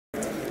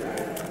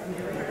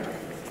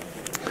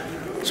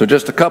So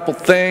just a couple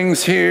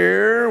things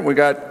here. We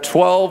got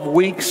 12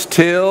 weeks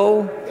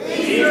till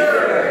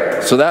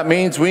Easter. So that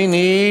means we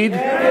need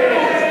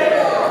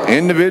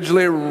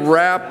individually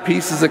wrapped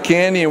pieces of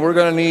candy, and we're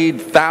going to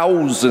need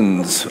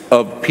thousands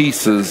of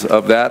pieces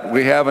of that. I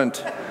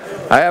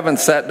haven't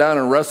sat down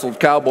and wrestled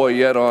Cowboy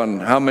yet on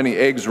how many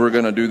eggs we're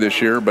going to do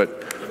this year,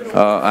 but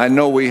I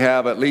know we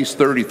have at least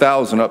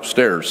 30,000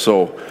 upstairs.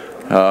 So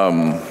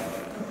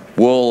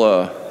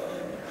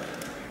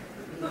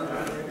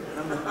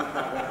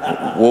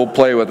we'll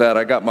play with that.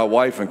 I got my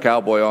wife and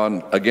Cowboy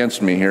on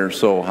against me here,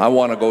 so I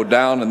want to go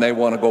down and they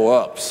want to go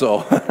up.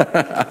 So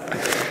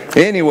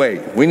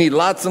anyway, we need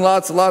lots and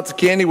lots and lots of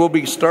candy. We'll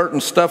be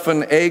starting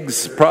stuffing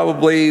eggs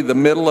probably the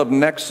middle of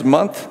next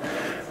month,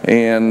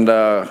 and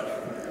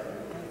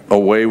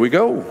away we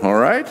go. All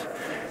right.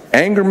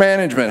 Anger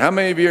management. How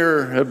many of you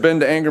have been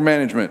to anger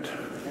management?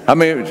 How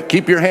many?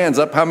 Keep your hands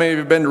up. How many of you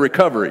have been to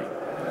recovery?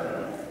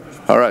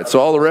 All right. So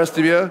all the rest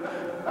of you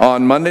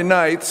on Monday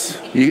nights,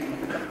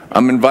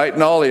 I'm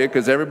inviting all of you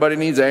because everybody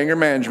needs anger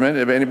management.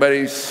 If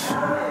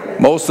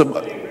most of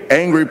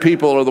angry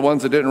people are the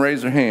ones that didn't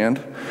raise their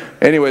hand.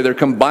 Anyway, they're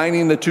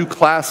combining the two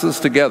classes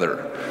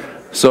together.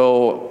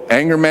 So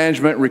anger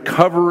management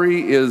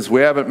recovery we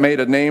haven't made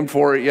a name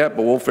for it yet,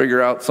 but we'll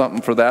figure out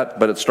something for that.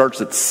 But it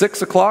starts at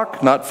 6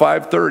 o'clock, not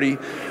 5:30.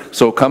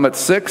 So come at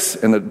 6,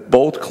 and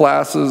both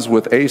classes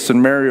with Ace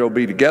and Mary will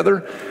be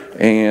together.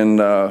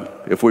 And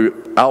if we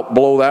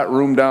outblow that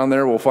room down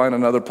there, we'll find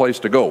another place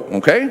to go,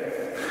 okay?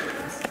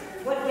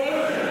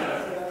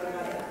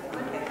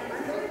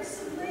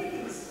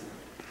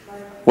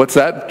 What's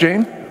that,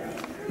 Jane?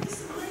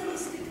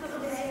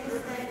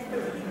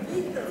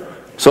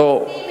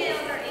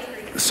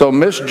 So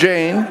Miss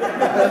Jane, I'm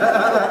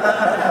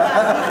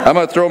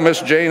going to throw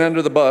Miss Jane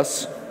under the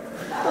bus.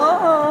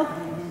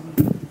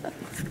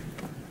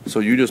 So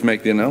you just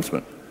make the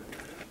announcement.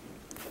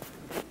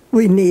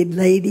 We need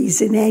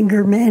ladies in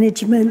anger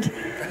management,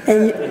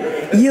 and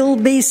you'll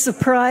be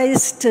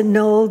surprised to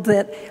know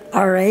that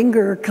our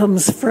anger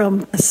comes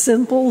from a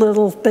simple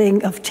little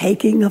thing of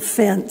taking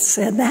offense,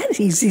 and that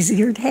is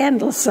easier to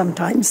handle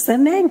sometimes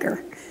than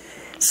anger.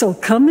 So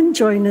come and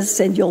join us,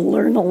 and you'll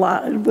learn a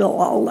lot, and we'll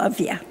all love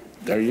you.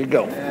 There you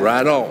go.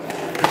 Right on.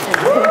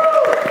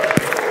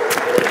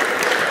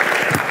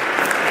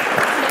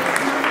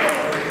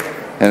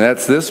 And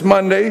that's this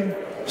Monday,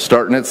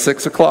 starting at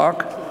 6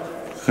 o'clock.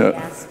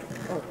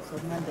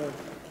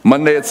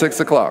 Monday at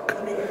 6 o'clock.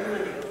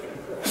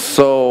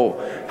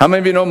 So, how many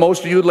of you know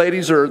most of you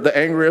ladies are the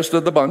angriest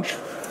of the bunch?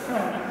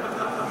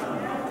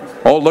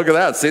 Oh, look at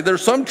that. See,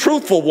 there's some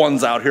truthful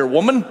ones out here,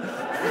 woman.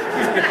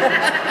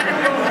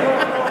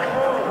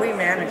 We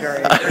manage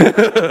our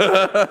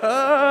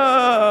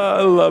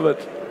I love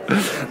it.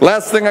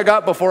 Last thing I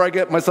got before I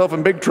get myself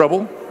in big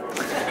trouble.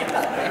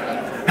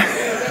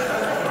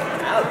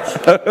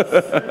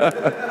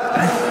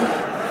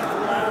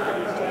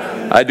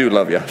 I do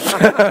love you.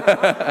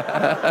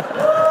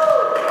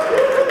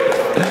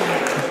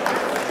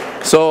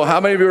 So how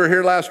many of you were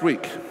here last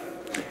week?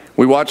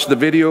 We watched the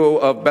video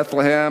of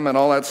Bethlehem and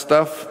all that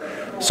stuff.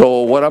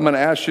 So what I'm going to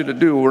ask you to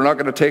do, we're not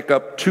going to take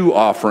up 2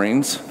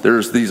 offerings.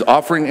 There's these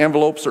offering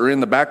envelopes are in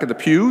the back of the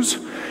pews.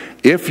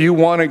 If you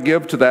want to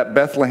give to that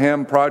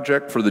Bethlehem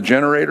project for the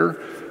generator,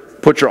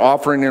 put your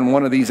offering in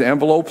one of these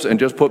envelopes and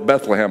just put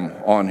Bethlehem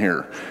on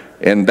here.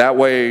 And that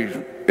way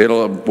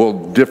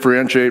will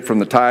differentiate from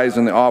the tithes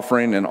and the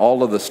offering, and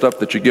all of the stuff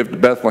that you give to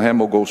Bethlehem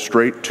will go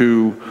straight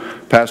to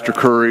Pastor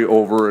Curry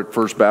over at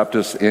First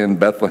Baptist in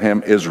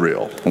Bethlehem,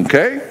 Israel.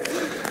 Okay?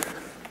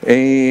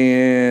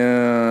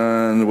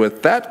 And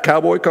with that,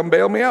 Cowboy, come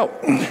bail me out.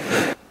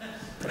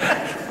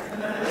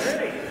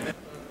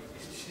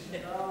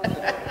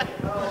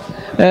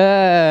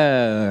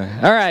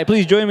 All right,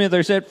 please join me with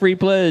our set-free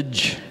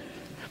pledge.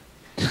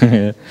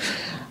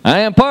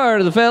 I am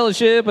part of the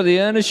fellowship of the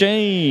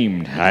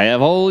unashamed. I have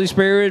Holy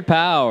Spirit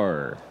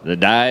power. The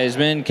die has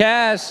been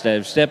cast.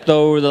 I've stepped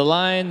over the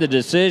line. The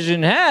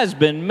decision has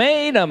been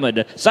made. I'm a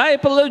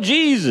disciple of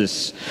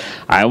Jesus.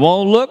 I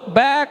won't look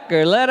back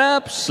or let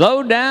up,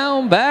 slow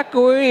down, back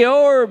away,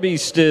 or be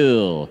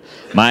still.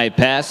 My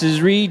past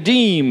is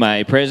redeemed.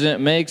 My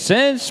present makes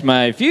sense.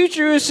 My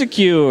future is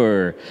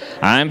secure.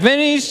 I'm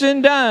finished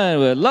and done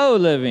with low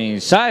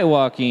living, sight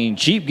walking,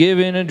 cheap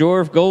giving, and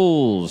dwarf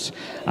goals.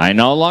 I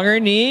no longer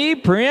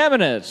need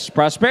preeminence,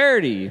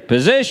 prosperity,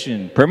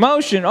 position,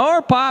 promotion,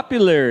 or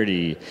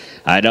popularity.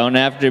 I don't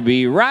have to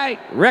be right,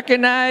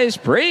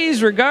 recognized,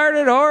 praised,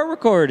 regarded, or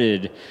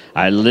recorded.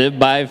 I live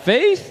by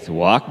faith,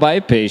 walk by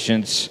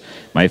patience.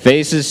 My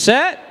face is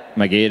set.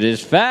 My gait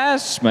is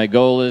fast, my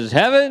goal is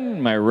heaven,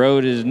 my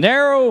road is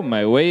narrow,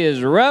 my way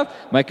is rough,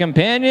 my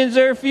companions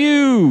are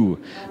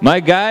few. My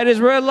guide is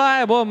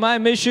reliable, my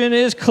mission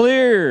is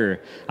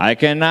clear. I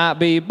cannot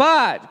be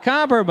bought,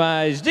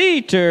 compromised,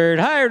 deterred,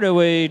 hired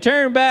away,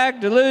 turned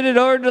back, deluded,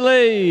 or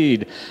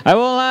delayed. I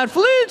will not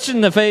flinch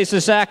in the face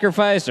of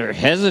sacrifice or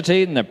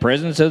hesitate in the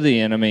presence of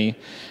the enemy.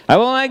 I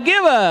will not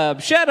give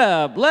up, shut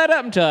up, let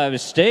up until I've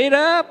stayed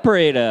up,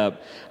 prayed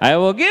up. I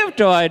will give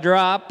till I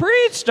drop,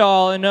 preach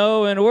all and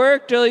know, and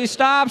work till he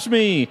stops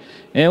me.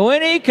 And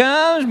when he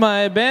comes,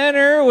 my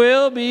banner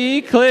will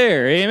be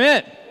clear.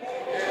 Amen.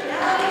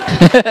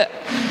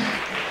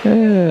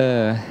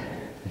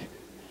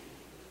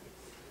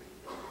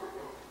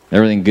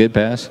 Everything good,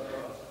 Pass?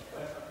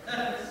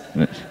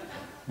 All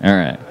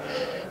right.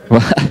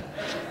 Well,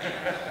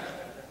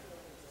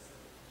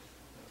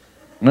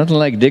 nothing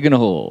like digging a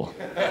hole.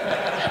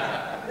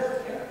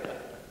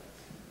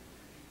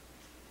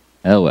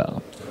 Oh,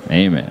 well.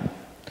 Amen.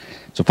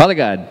 So, Father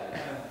God,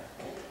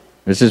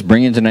 let's just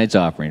bring in tonight's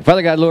offering.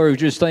 Father God, Lord, we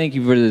just thank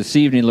you for this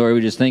evening, Lord.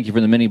 We just thank you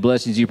for the many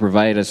blessings you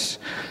provide us.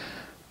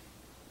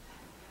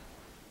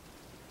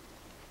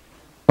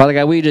 Father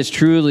God, we just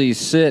truly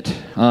sit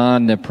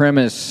on the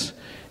premise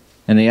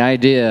and the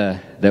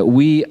idea that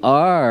we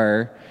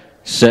are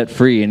set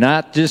free.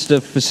 Not just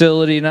a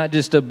facility, not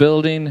just a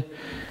building,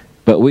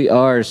 but we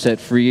are set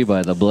free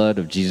by the blood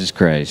of Jesus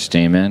Christ.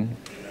 Amen.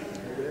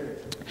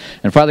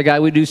 And Father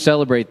God, we do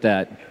celebrate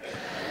that.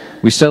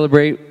 We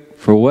celebrate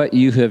for what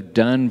you have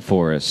done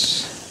for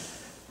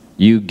us.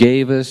 You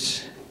gave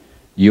us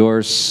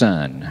your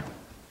Son.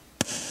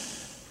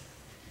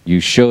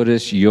 You showed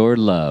us your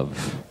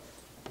love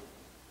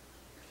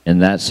in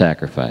that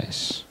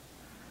sacrifice.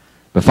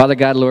 But Father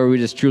God, Lord, we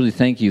just truly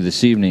thank you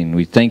this evening.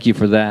 We thank you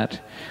for that.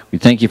 We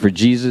thank you for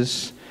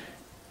Jesus.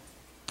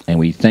 And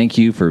we thank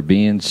you for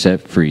being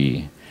set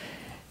free.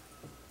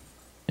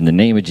 In the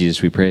name of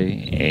Jesus we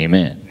pray,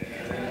 amen.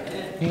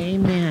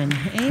 Amen.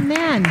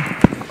 Amen.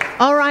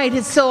 All right,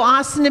 it's so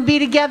awesome to be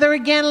together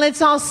again.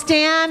 Let's all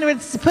stand.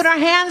 Let's put our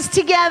hands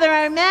together.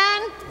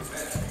 Amen.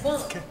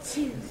 1, 2,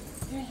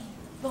 3,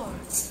 4.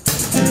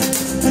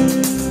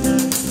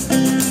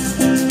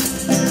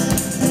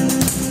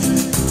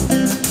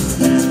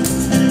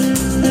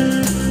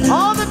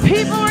 All the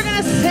people are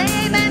going to say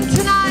amen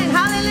tonight.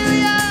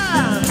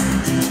 Hallelujah.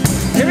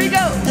 Here we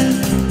go.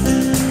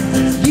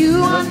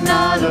 You are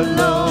not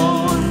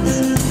alone.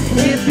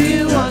 If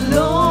you are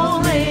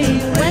lonely,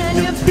 when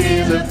you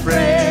feel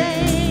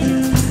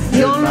afraid,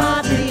 you're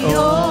not the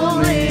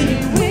only.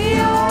 We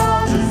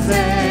are the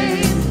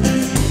same.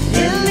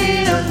 In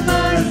need of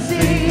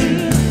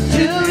mercy,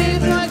 to be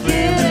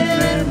forgiven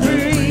and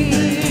free.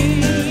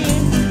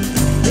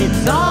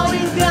 It's all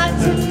we've got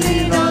to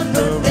lean on,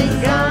 but thank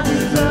God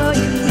is all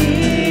you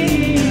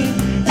need.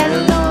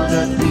 And all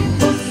the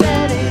people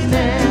said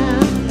amen.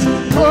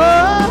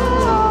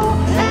 Oh,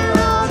 and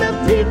all the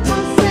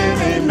people said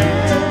amen.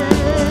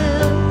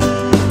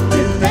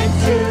 Give thanks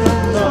to the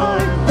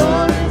Lord, for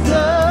his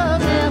love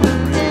never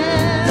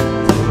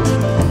ends.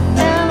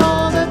 And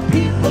all the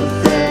people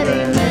said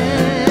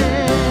amen.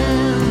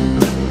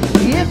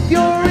 If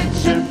you're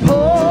rich and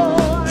poor,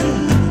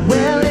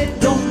 well, it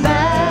don't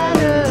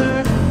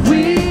matter.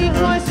 Weak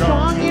or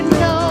strong, you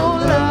know,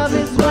 love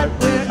is what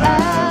we're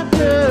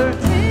after.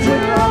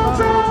 We're all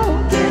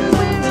broken,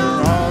 we're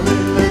all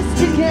in this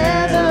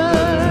together.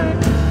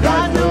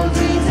 God knows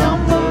we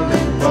stumble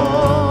and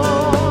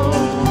fall.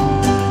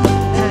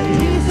 And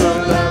he so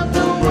loved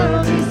the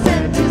world, he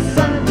sent his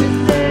Son to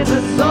save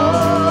us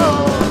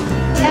all.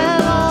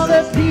 And all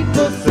the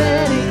people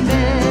said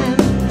amen.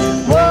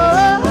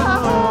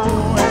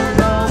 Whoa, and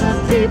all the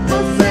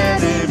people said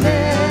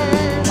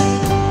amen.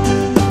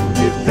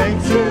 Give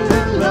thanks to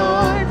the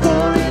Lord,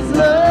 for his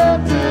love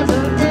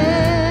never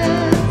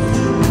ends.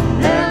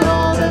 And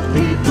all the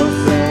people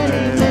said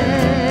amen.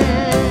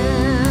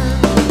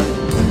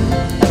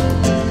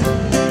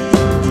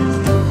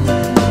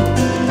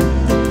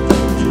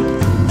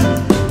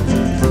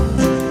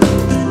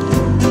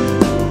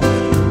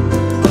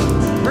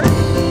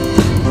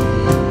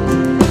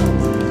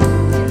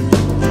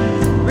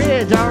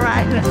 Bridge, all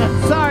right.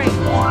 Sorry.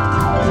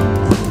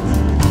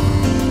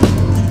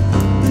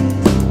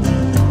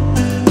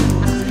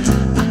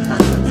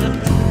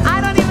 I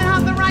don't even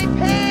have the right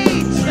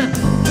page.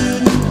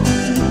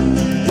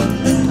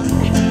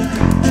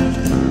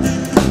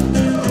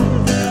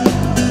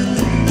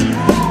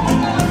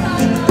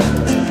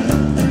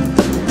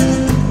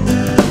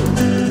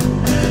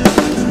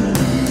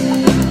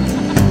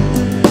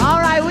 All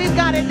right, we've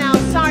got it now.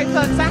 Sorry,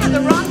 folks. I had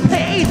the wrong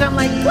page. I'm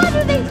like, what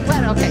are they?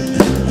 What? Okay.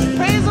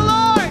 Praise the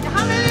Lord.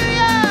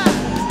 Hallelujah.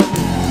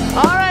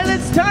 All right,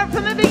 let's start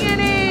from the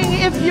beginning.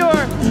 If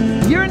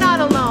you're not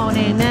alone,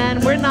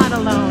 amen. We're not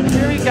alone.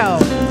 Here we go.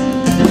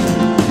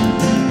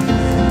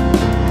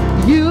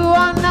 You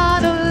are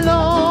not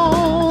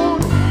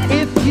alone.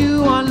 If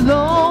you are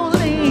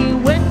lonely,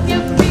 when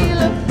you feel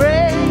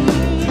afraid,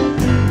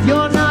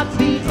 you're not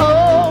the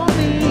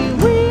only.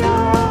 We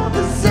are all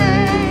the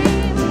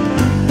same.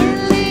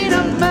 In need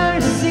of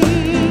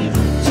mercy,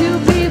 to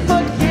be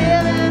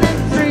forgiven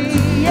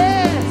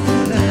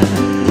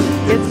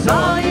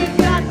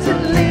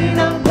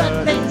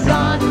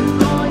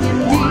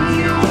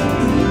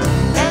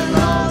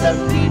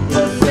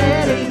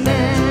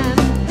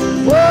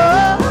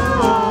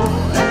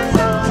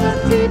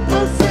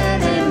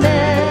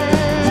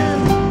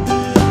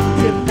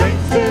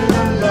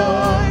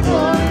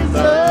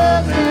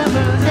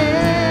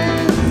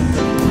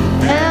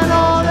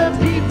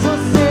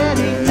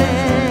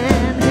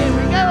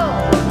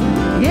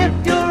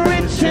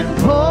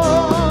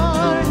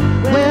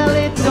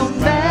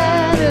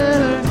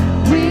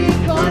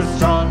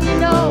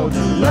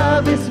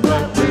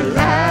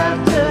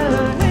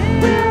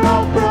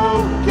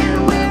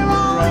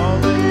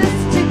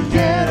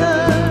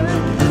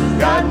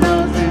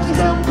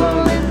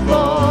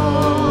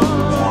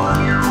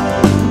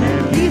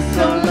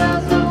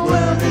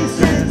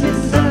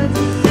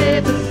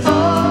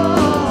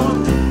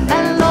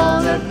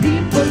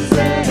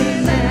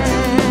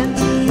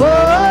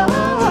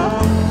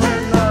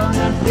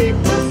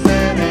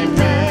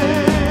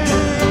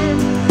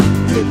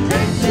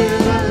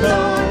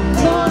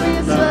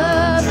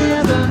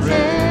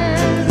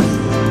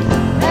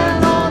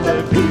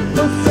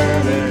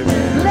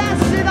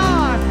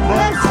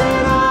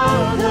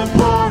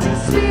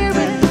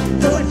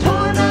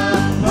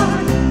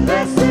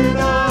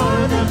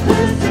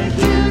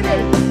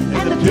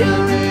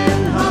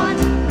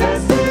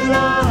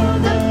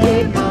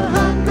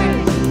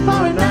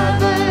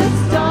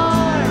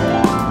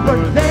For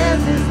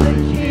theirs is the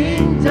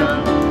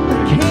kingdom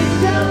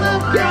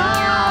of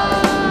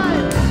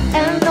God.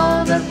 And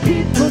all the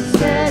people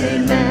said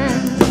amen.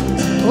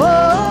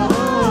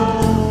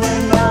 Oh,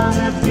 and all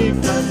the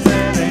people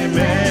said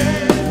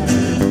amen.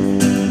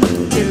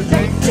 Give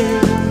thanks to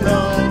the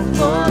Lord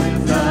for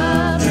his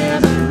love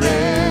never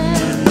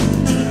ends.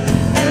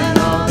 And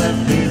all the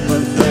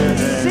people said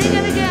amen. Sing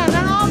it again,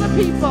 and all the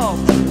people.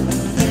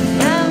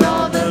 And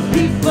all the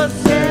people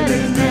said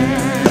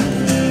amen.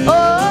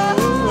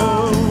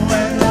 Oh,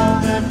 and all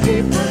the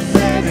people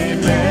said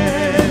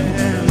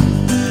amen.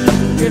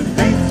 Give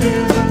thanks to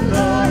the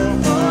Lord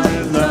for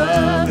his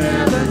love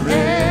never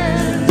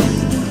ends.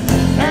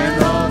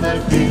 And all the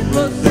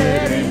people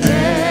said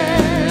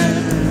amen.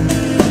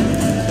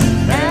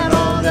 And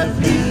all the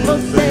people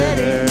said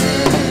amen.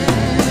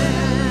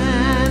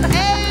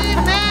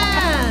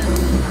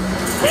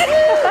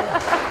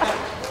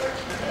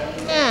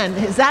 Amen.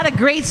 Is that a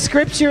great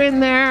scripture in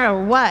there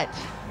or what?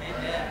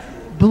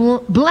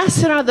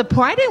 Blessed are the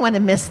poor. I didn't want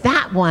to miss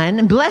that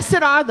one.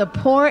 Blessed are the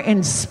poor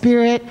in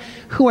spirit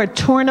who are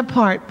torn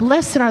apart.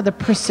 Blessed are the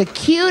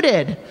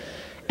persecuted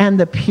and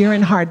the pure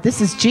in heart.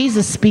 This is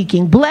Jesus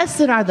speaking.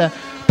 Blessed are the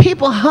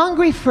people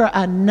hungry for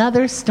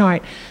another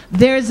start.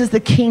 Theirs is the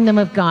kingdom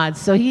of God.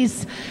 So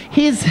he's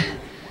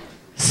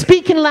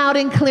speaking loud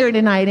and clear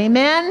tonight.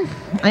 Amen.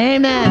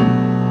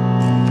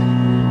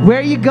 Amen.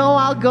 Where you go,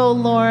 I'll go,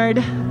 Lord.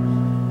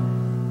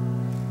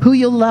 Who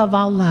you'll love,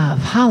 I'll love.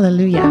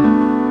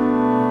 Hallelujah.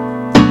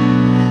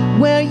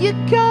 Where you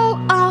go,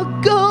 I'll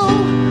go.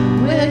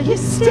 Where you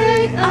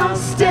stay, I'll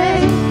stay.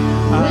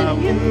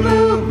 When you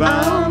move,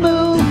 I'll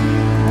move.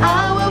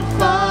 I will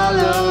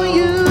follow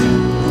you.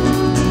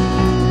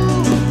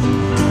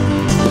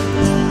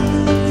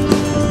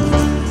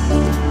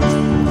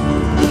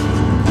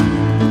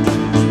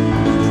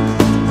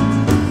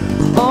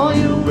 All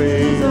your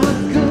ways are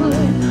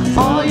good.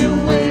 All your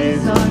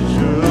ways are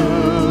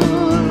true.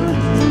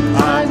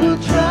 I will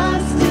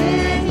trust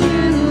in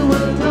you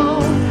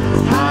alone.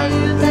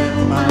 Higher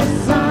than my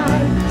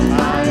side,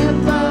 high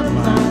above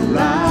my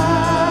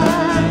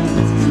life.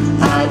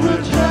 I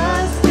will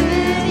trust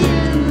in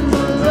you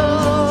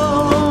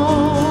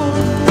alone.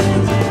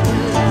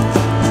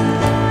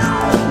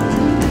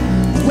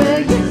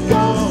 Where you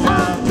go,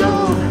 I'll go.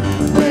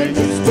 Where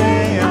you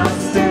stay, I'll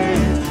stay.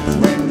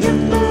 When you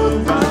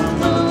move, I'll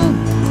move.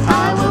 I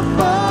will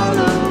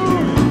follow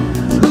you.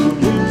 Who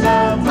you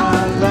love, I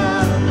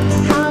love.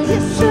 How you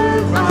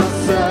serve, I'll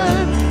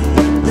serve.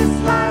 In this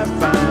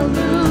life I'll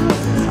lose.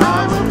 I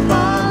will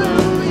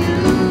follow you,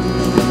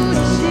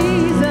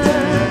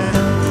 Jesus.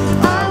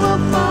 I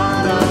will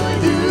follow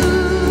you.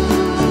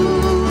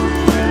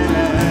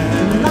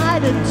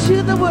 Light into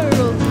the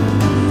world.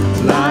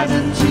 Light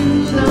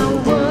into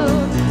the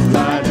world.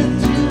 Light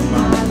into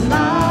my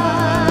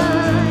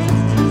life.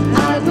 I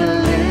will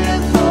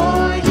live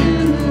for you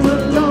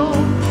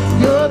alone.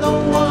 You're the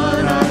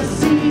one I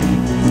see,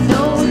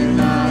 knowing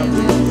I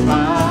will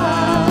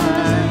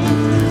find.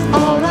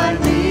 All I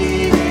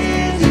need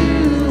is you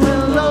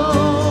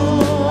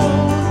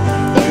alone.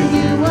 In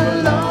you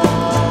alone.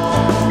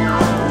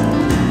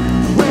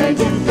 Where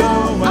you go,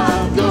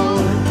 I'll go.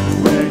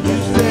 Where you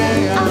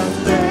stay, I'll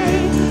stay.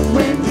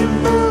 When you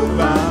move,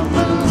 I'll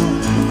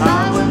move. I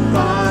will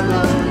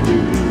follow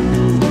you.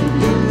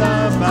 You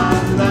love, I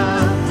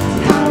love.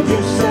 How you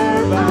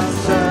serve, I'll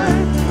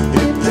serve.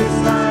 If this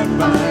life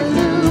I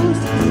lose,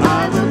 I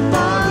will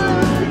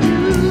follow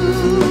you.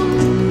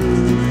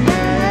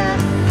 Yeah,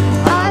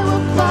 I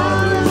will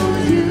follow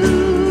you.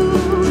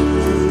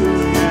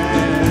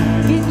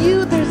 In you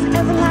there's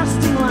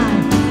everlasting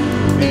life.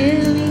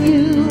 In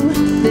you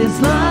there's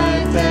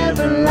life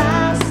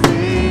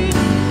everlasting.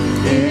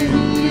 In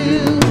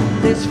you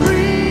there's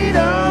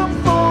freedom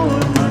for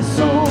my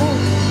soul.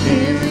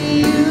 In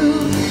you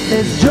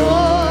there's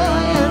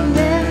joy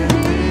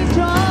unending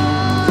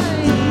joy.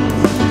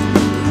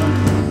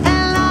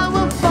 And I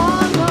will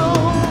follow.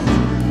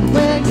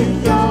 Where you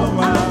go,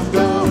 I'll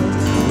go.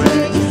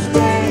 Where you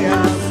stay,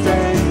 I'll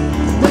stay.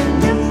 When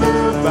you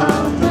move,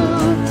 I'll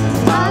move.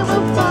 I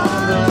will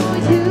follow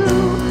you.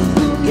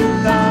 Who you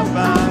love, I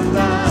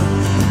love.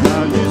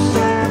 How you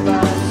serve,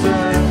 I'll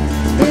serve.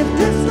 If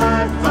this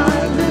life I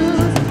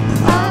lose,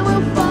 I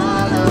will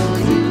follow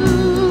you.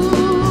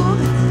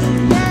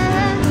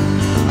 Yeah,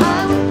 I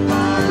will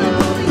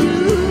follow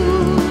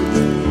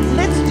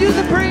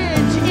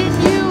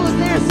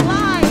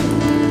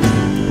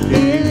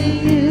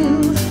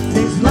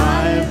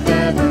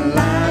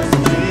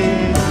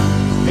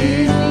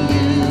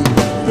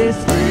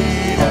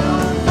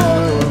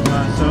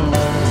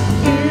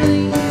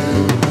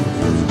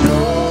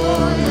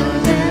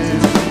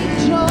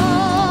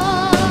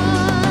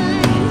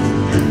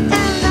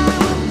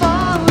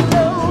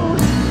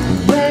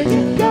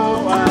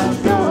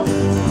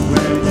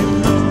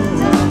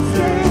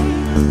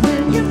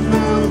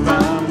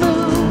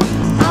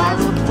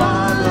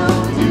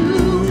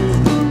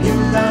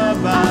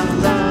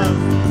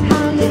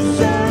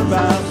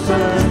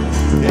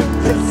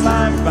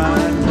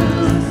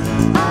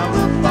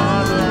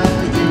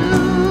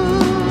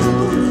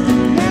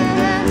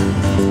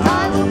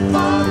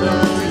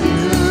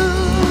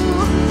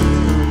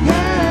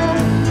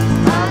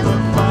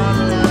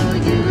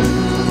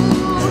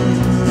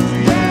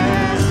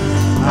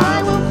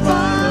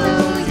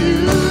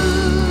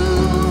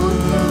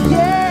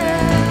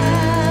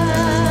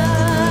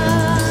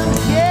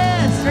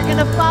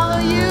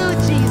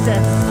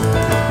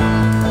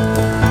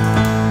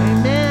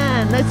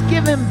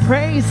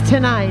praise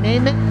tonight.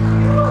 Amen.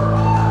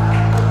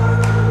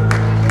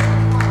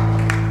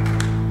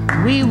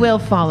 We will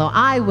follow.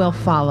 I will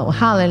follow.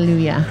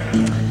 Hallelujah.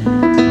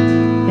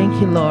 Thank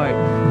you, Lord.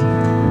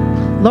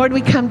 Lord,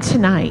 we come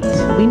tonight.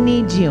 We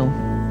need you.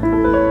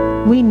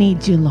 We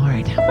need you,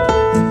 Lord.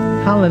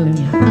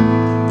 Hallelujah.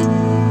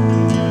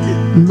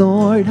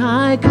 Lord,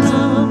 I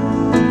come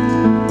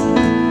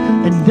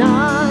and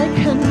I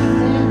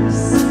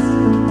confess,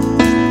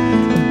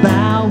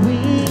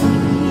 bowing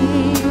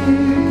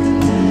here,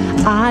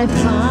 I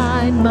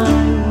find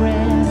my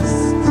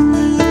rest,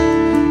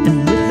 and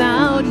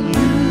without you,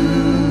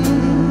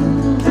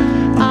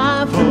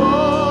 I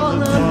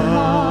fall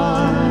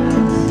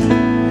apart.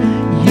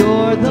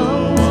 You're the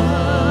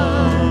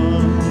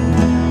one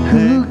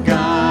who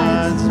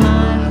guides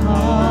my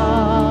heart.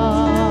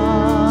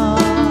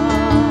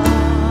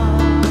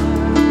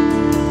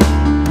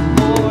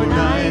 Lord,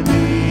 I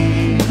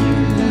need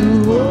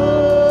you.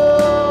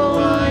 Oh,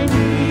 I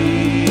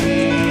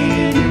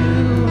need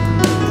you.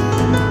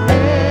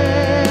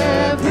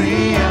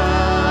 Every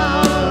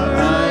hour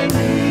I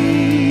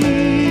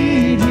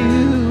need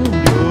you.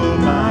 You're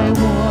my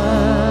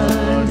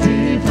one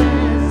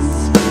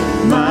defense,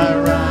 my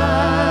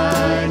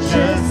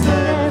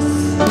righteousness.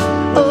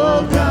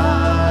 Oh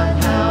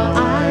God, how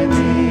I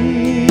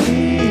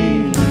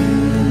need you.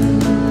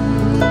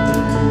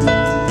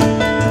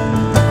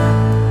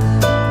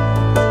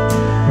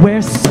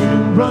 Where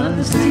sin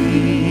runs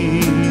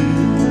deep,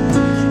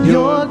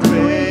 your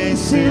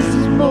grace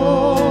is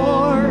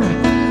more.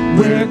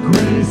 Where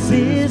grace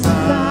is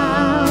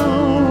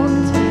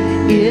found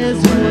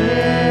is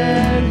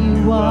where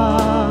you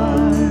are.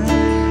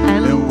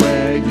 And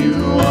where you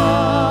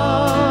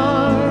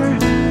are,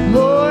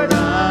 Lord,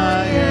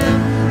 I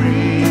am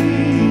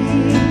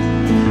free.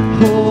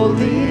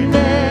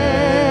 Holiness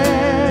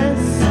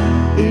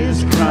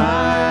is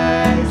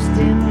Christ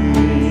in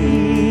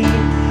me.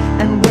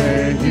 And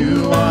where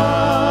you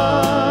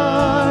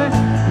are,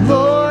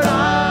 Lord,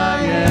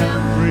 I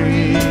am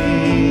free.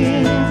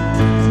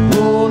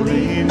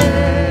 Holiness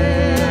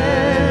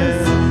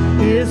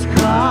is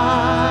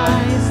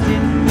Christ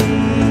in me.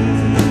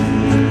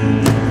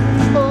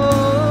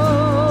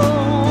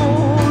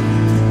 Oh,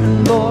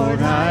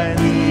 Lord, I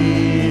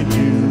need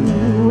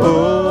you.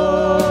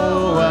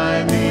 Oh,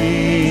 I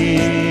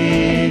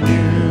need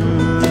you.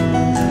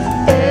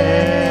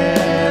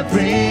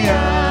 Every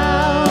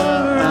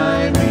hour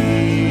I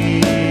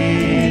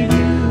need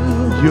you.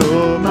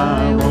 You're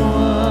my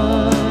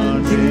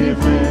one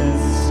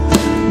defense,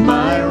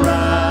 my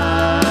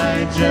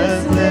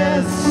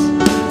righteousness.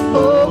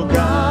 Oh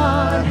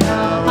God,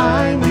 how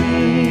I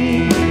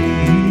need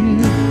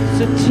you.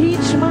 So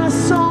teach my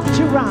song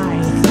to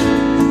rise.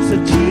 So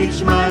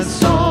teach my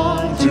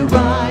song to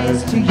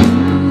rise to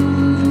you.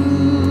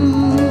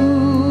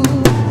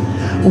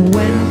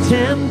 When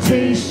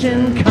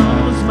temptation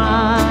comes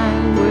my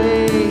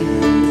way,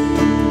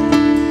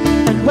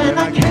 and when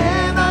I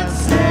cannot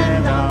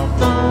stand, I'll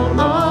fall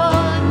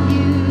on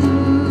you.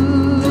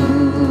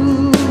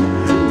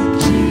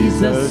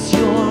 Jesus,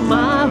 you're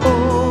my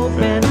hope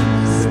and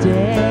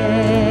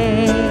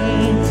stay.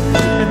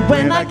 And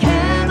when I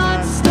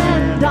cannot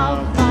stand,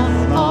 I'll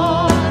fall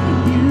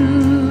on you.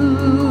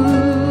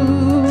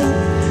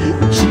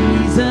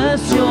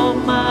 Jesus, you're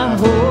my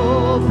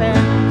hope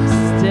and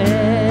stay.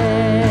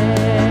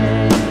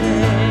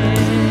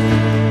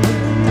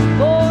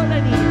 Lord, I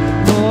need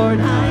you. Lord,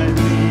 I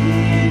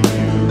need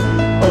you.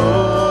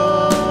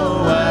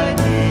 Oh, I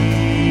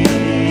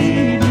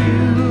need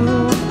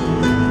you.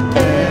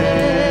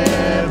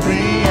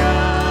 Every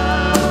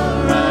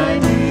hour I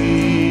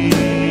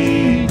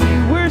need you.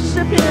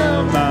 Worship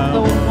Him,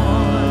 the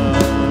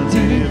one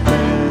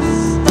defense,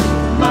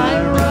 my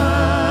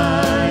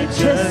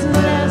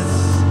righteousness.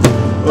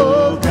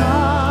 Oh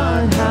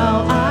God,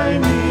 how I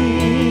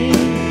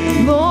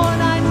need. Lord,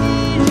 I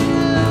need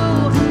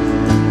you.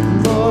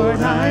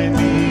 Lord, I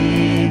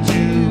need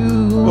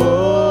you.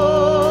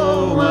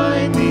 Oh,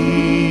 I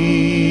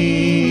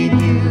need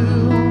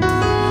you.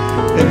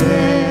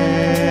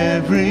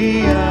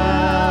 Every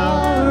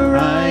hour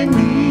I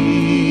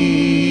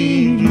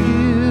need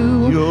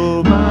you.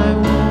 You're my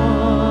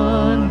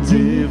one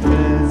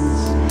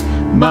defense,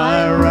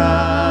 my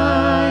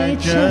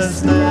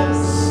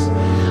righteousness.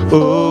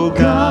 Oh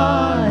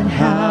God,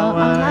 how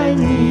I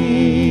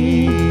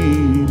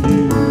need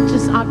you.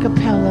 Just a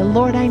cappella.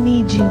 Lord, I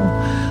need you.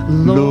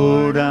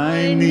 Lord,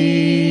 I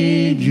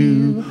need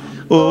you.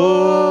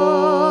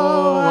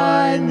 Oh,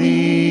 I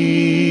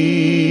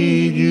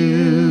need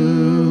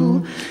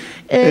you.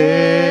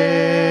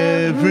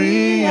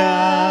 Every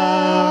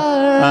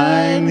hour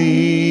I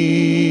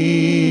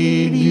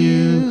need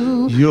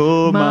you.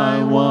 You're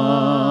my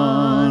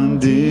one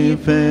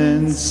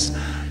defense,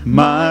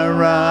 my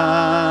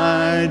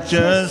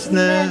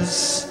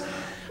righteousness.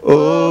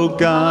 Oh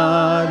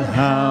God,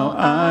 how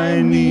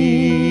I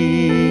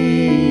need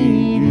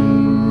you.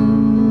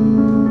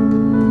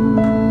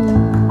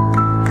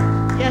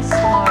 Yes,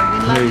 Lord. We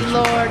love you,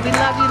 Lord. We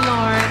love you,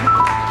 Lord.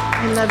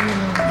 We love you,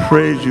 Lord.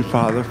 Praise you,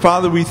 Father.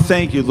 Father, we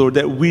thank you, Lord,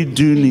 that we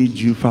do need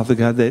you, Father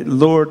God. That,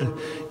 Lord,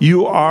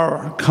 you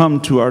are come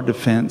to our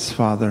defense,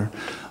 Father.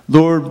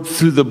 Lord,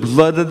 through the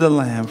blood of the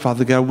Lamb,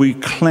 Father God, we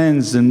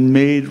cleansed and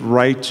made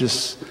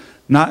righteous,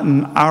 not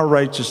in our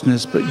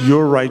righteousness, but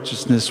your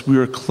righteousness. We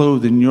are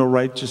clothed in your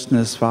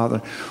righteousness,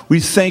 Father. We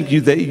thank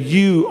you that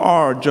you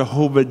are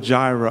Jehovah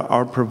Jireh,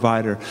 our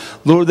provider.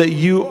 Lord, that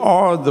you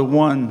are the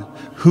one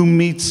who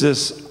meets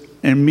us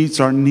and meets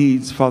our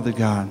needs, Father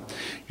God.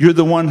 You're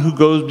the one who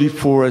goes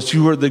before us.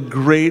 You are the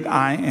great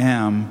I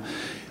am.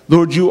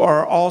 Lord, you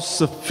are all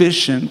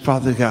sufficient,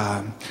 Father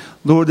God.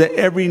 Lord, that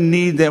every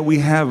need that we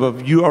have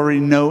of you already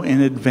know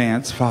in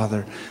advance,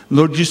 Father.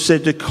 Lord, you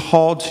said to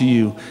call to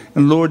you.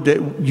 And Lord,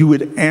 that you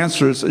would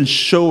answer us and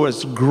show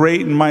us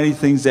great and mighty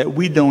things that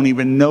we don't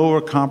even know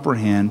or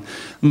comprehend.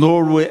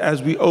 Lord,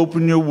 as we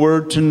open your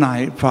word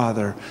tonight,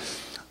 Father,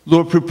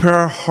 Lord, prepare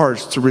our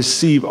hearts to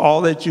receive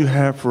all that you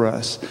have for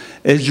us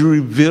as you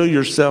reveal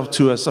yourself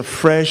to us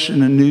afresh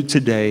and anew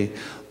today.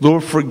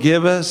 Lord,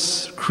 forgive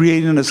us,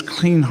 create in us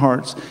clean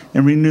hearts,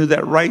 and renew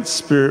that right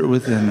spirit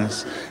within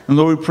us. And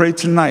Lord, we pray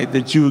tonight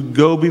that you would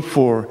go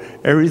before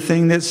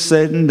everything that's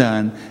said and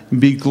done and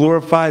be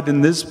glorified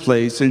in this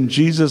place. In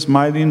Jesus'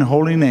 mighty and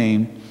holy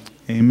name,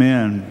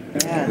 amen.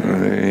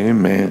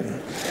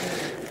 Amen.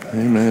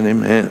 Amen,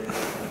 amen.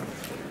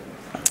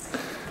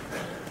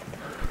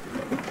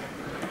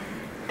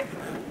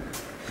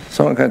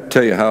 So I'm going to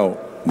tell you how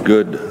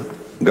good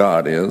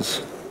God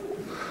is.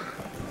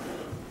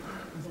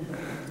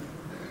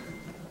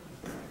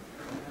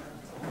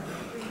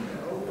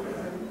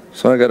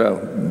 So I got a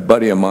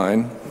buddy of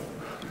mine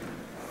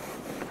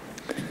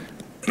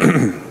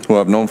who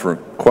I've known for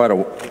quite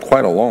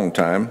a long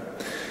time,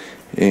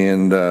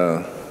 and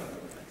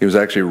he was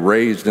actually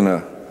raised in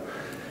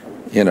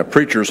a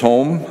preacher's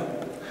home.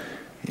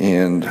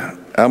 And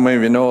how many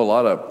of you know a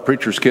lot of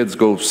preachers' kids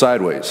go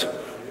sideways?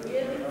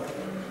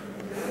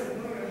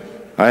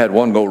 I had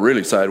one go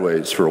really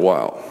sideways for a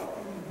while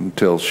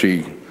until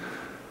she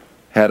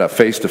had a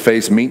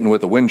face-to-face meeting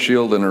with a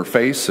windshield in her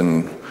face,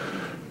 and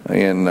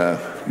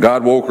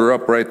God woke her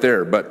up right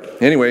there.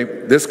 But anyway,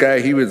 this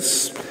guy, he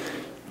was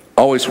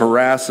always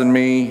harassing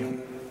me.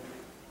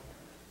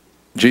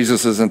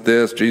 Jesus isn't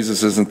this,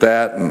 Jesus isn't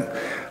that, and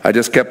I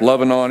just kept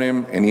loving on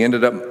him, and he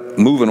ended up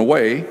moving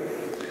away.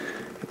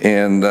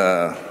 And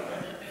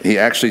he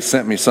actually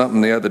sent me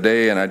something the other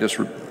day, and I just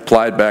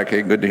replied back,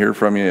 hey, good to hear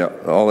from you,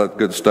 all that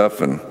good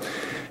stuff. And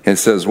it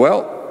says,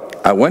 well,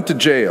 I went to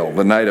jail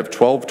the night of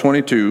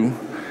 12/22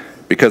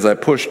 because I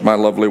pushed my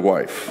lovely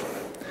wife.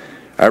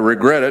 I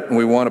regret it, and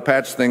we want to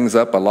patch things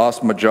up. I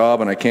lost my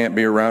job, and I can't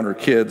be around her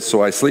kids,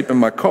 so I sleep in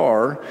my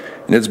car,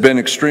 and it's been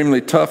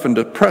extremely tough and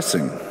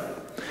depressing.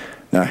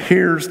 Now,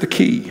 here's the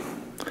key.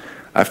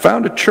 I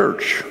found a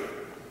church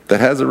that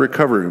has a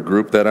recovery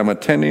group that I'm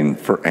attending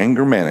for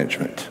anger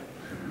management.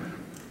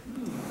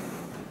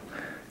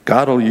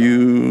 God will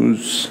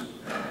use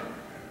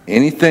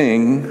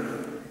anything.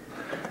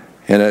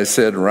 And I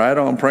said, right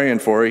on, praying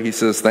for you. He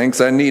says,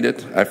 thanks, I need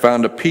it. I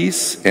found a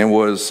peace and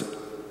was,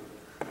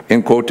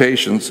 in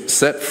quotations,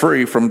 set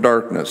free from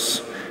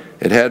darkness.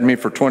 It had me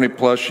for 20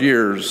 plus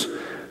years.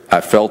 I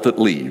felt it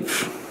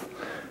leave.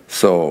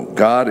 So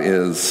God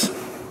is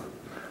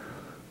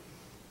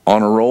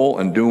on a roll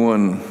and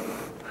doing,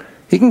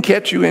 he can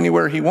catch you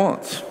anywhere he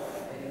wants.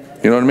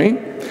 You know what I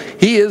mean?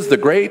 He is the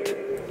great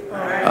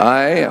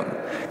I am.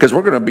 Because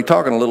we're going to be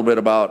talking a little bit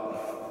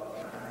about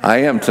I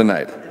am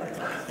tonight.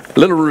 A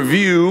little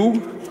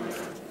review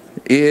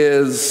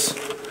is,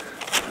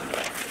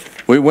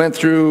 we went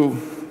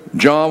through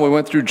John, we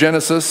went through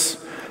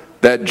Genesis,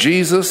 that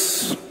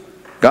Jesus,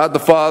 God the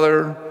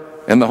Father,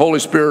 and the Holy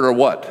Spirit are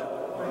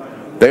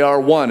what? They are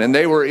one. And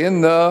they were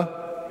in the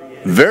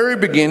very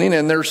beginning,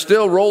 and they're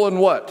still rolling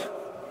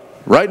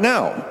what? Right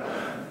now.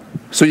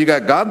 So you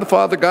got God the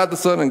Father, God the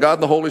Son, and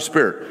God the Holy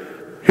Spirit.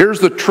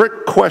 Here's the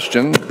trick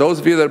question. Those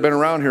of you that have been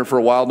around here for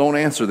a while, don't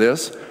answer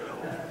this.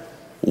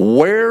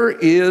 Where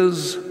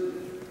is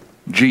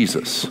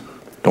Jesus?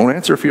 Don't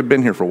answer if you've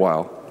been here for a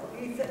while.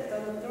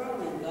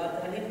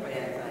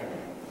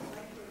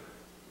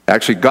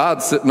 Actually,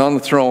 God's sitting on the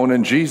throne,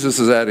 and Jesus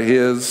is at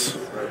his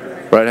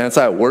right-hand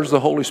side. Where's the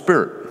Holy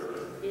Spirit?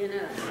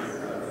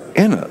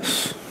 In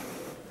us.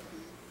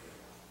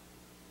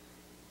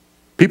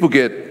 People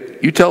get...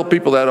 You tell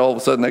people that, all of a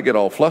sudden they get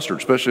all flustered,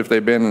 especially if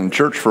they've been in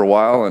church for a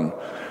while.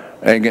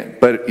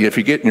 But if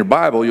you get in your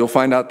Bible, you'll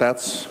find out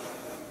that's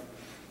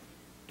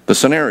the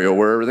scenario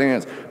where everything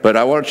is. But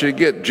I want you to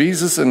get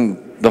Jesus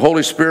and the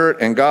Holy Spirit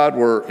and God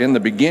were in the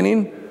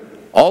beginning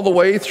all the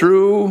way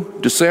through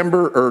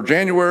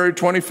January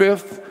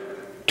 25th,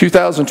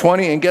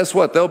 2020. And guess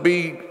what? They'll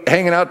be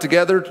hanging out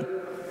together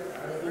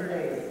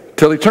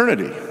till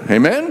eternity.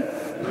 Amen?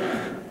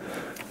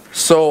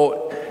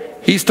 So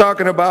he's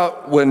talking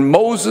about when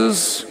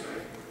Moses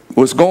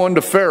was going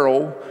to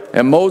Pharaoh,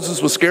 and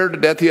Moses was scared to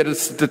death. He had a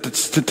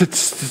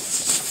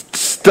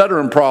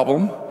stuttering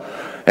problem,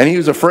 and he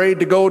was afraid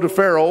to go to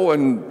Pharaoh,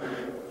 and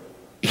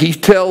he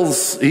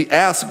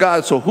asks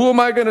God, so who am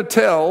I going to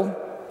tell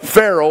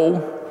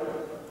Pharaoh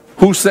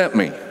who sent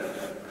me?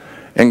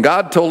 And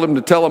God told him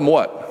to tell him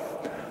what?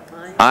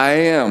 I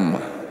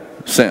am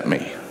sent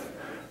me.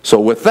 So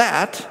with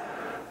that,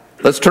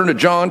 let's turn to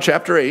John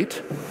chapter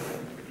 8.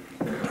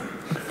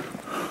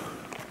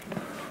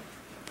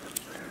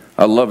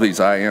 I love these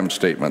I am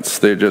statements.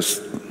 They're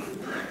just,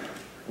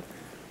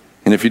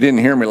 and if you didn't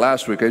hear me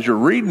last week, as you're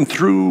reading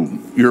through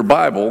your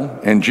Bible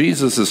and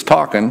Jesus is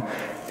talking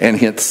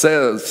and it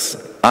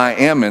says I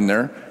am in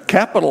there,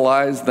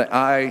 capitalize the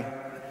I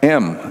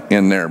am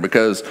in there,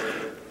 because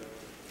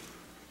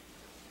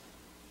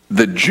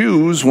the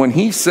Jews, when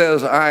he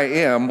says I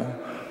am,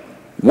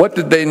 what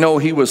did they know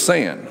he was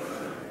saying?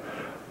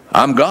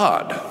 I'm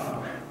God.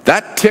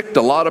 That ticked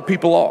a lot of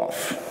people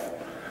off.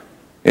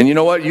 And you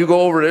know what? You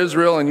go over to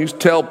Israel and you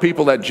tell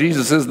people that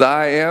Jesus is the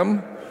I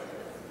am,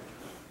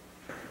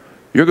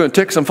 you're going to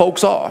tick some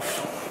folks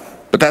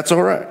off. But that's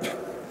all right.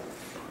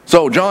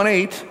 So John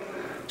 8,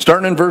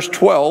 starting in verse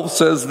 12,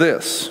 says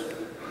this.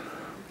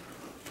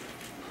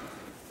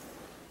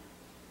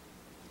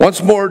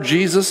 Once more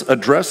Jesus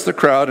addressed the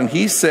crowd and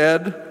he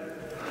said,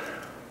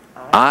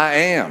 I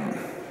am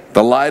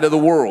the light of the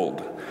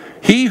world.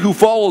 He who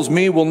follows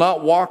me will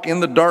not walk in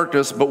the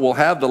darkness, but will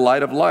have the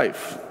light of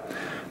life.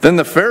 Then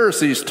the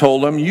Pharisees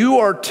told him, you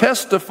are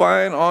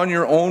testifying on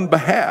your own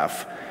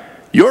behalf.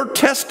 Your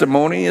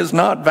testimony is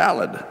not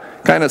valid.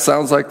 Kind of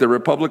sounds like the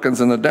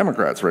Republicans and the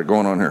Democrats right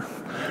going on here.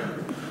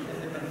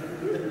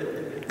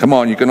 Come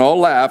on, you can all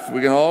laugh. We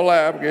can all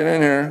laugh. Get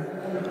in here.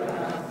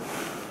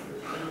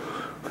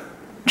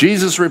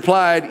 Jesus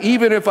replied,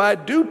 even if I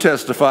do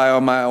testify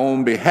on my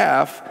own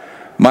behalf,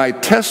 my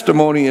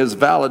testimony is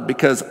valid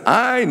because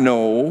I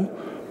know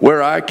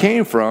where I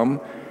came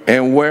from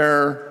and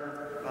where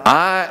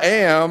I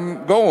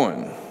am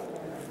going.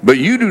 But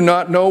you do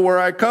not know where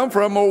I come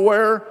from or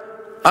where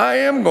I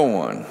am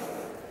going.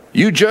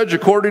 You judge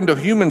according to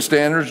human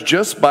standards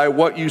just by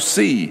what you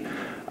see.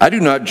 I do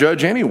not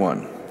judge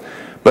anyone.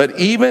 But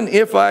even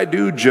if I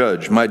do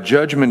judge, my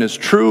judgment is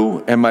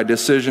true and my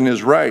decision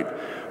is right.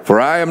 For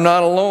I am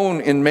not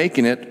alone in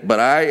making it, but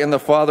I and the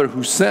Father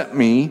who sent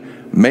me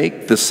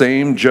make the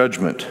same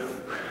judgment.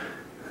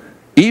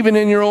 Even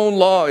in your own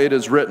law it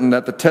is written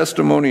that the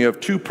testimony of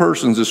two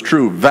persons is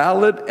true,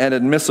 valid and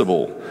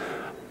admissible.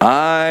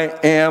 I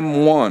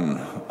am one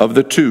of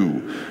the two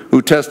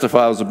who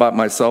testifies about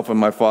myself, and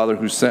my Father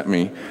who sent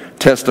me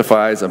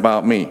testifies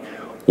about me.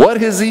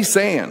 What is he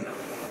saying?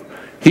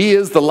 He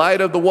is the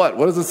light of the what?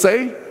 What does it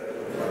say?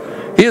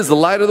 He is the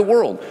light of the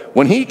world.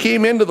 When he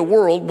came into the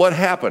world, what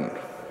happened?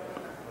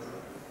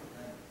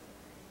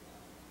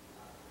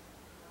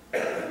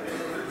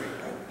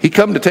 He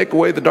come to take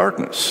away the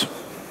darkness.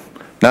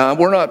 Now,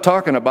 we're not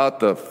talking about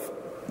the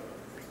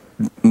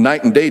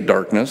night and day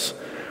darkness.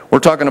 We're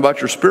talking about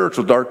your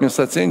spiritual darkness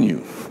that's in you.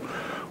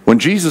 When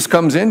Jesus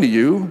comes into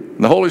you,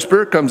 the Holy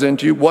Spirit comes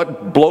into you,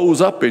 what blows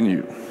up in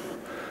you?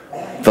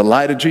 The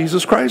light of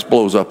Jesus Christ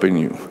blows up in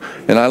you.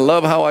 And I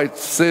love how I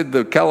said,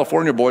 the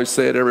California boys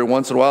say it every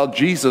once in a while,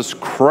 Jesus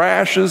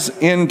crashes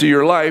into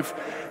your life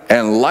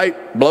and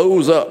light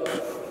blows up.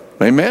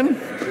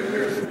 Amen?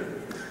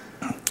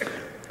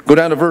 Go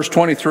down to verse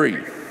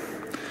 23.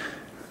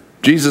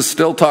 Jesus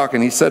still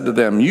talking. He said to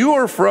them, you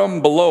are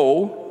from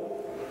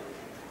below,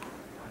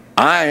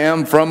 I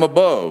am from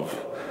above.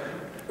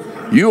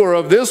 You are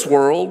of this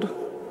world,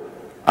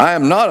 I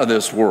am not of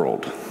this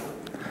world.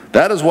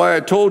 That is why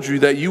I told you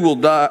that you will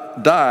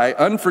die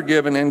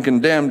unforgiven and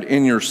condemned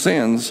in your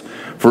sins.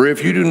 For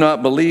if you do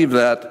not believe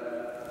that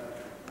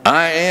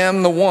I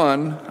am the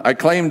one I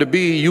claim to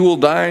be, you will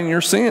die in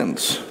your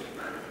sins.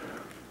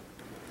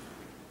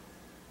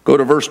 Go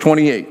to verse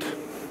 28.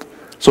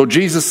 So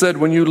Jesus said,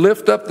 when you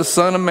lift up the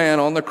Son of Man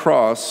on the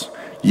cross,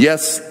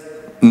 yes,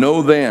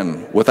 know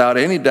then, without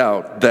any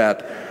doubt,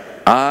 that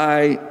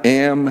I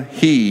am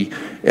he,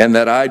 and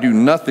that I do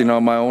nothing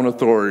on my own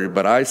authority,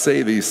 but I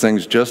say these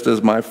things just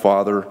as my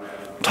Father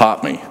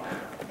taught me.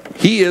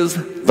 He is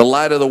the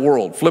light of the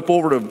world. Flip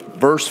over to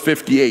verse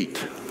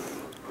 58.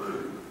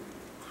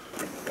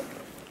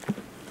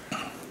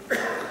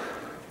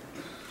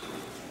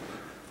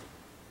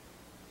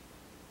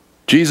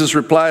 Jesus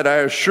replied, I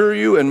assure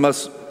you and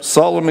must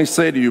solemnly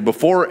say to you,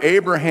 before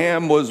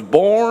Abraham was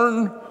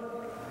born,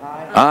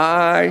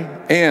 I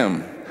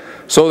am.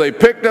 So they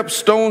picked up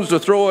stones to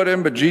throw at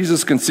him, but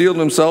Jesus concealed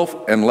himself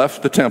and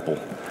left the temple.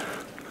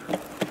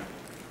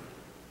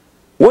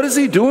 What is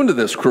he doing to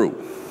this crew?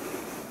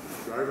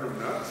 Driving them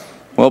nuts.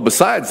 Well,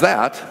 besides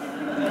that,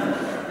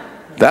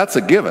 that's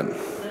a given.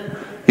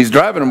 He's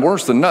driving them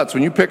worse than nuts.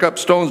 When you pick up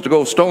stones to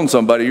go stone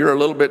somebody, you're a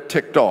little bit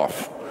ticked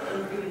off.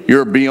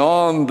 You're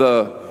beyond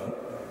the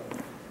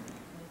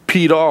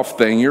peed off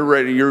thing. You're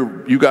ready.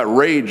 You got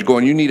rage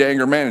going. You need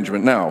anger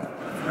management now.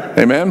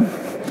 Amen?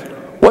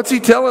 What's he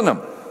telling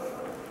them?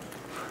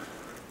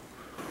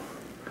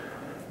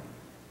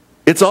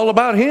 It's all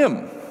about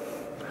him.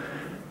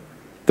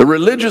 The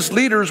religious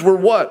leaders were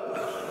what?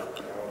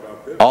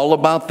 All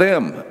about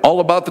them. All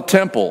about the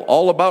temple.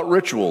 All about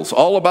rituals.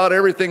 All about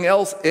everything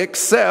else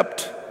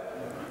except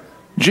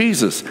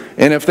Jesus.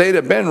 And if they'd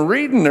have been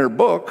reading their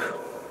book,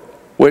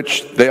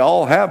 which they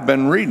all have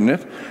been reading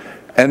it,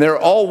 and they're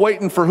all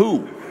waiting for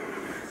who?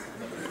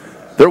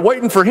 They're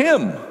waiting for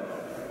him.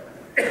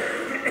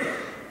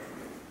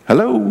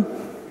 Hello?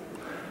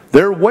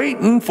 They're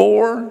waiting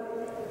for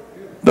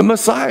the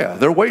Messiah.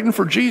 They're waiting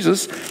for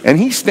Jesus, and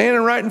he's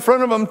standing right in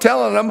front of them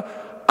telling them,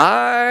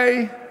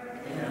 I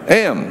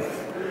am.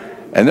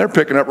 And they're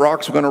picking up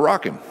rocks and going to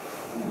rock him.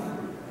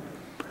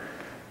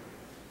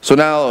 So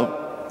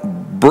now,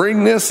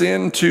 bring this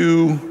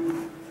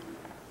into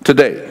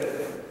today.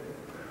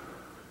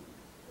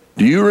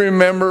 Do you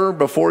remember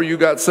before you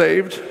got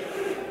saved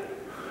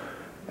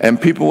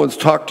and people would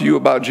talk to you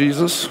about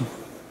Jesus?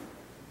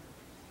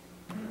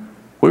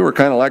 We were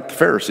kind of like the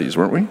Pharisees,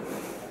 weren't we?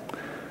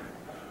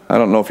 I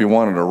don't know if you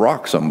wanted to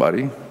rock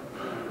somebody.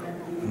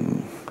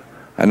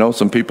 I know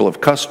some people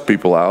have cussed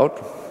people out.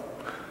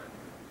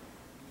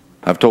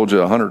 I've told you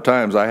 100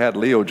 times I had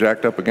Leo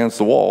jacked up against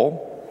the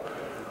wall.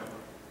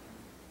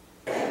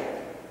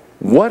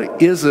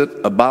 What is it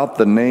about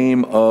the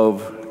name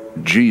of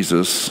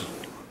Jesus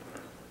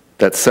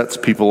that sets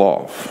people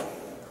off?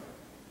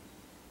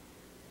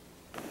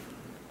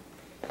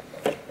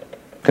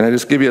 Can I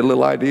just give you a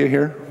little idea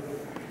here?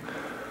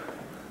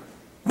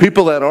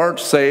 People that aren't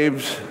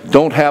saved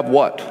don't have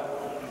what?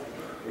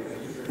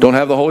 Don't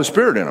have the Holy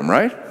Spirit in them,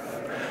 right?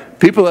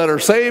 People that are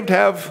saved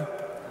have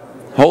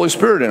Holy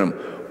Spirit in them.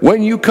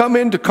 When you come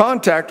into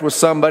contact with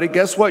somebody,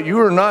 guess what?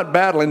 You are not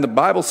battling. The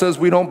Bible says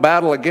we don't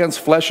battle against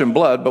flesh and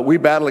blood, but we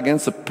battle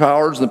against the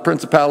powers and the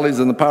principalities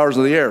and the powers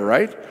of the air,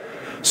 right?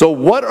 So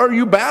what are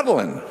you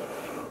battling?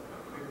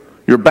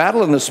 You're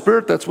battling the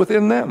spirit that's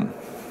within them.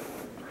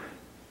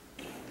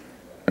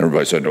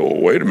 Everybody said, oh,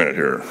 wait a minute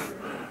here.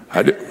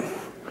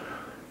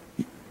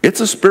 It's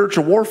a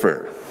spiritual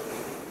warfare.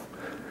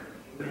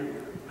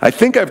 I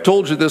think I've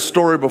told you this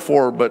story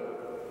before, but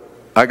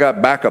I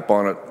got backup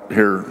on it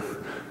here.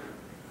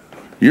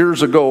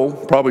 Years ago,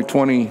 probably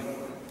 20,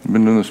 I've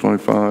been doing this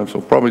 25, so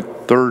probably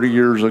 30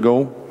 years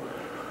ago,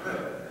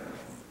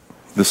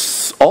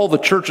 all the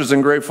churches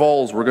in Great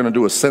Falls were going to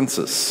do a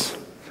census.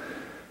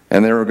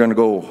 And they were going to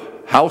go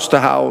house to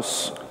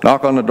house,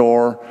 knock on the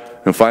door,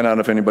 and find out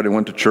if anybody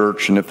went to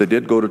church. And if they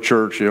did go to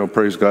church,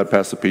 praise God,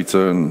 pass the pizza,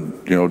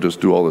 and,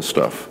 just do all this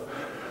stuff.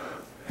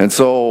 And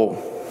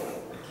so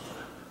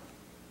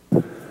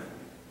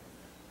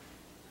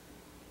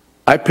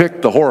I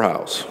picked the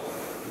whorehouse,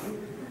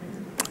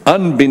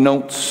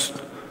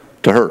 unbeknownst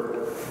to her.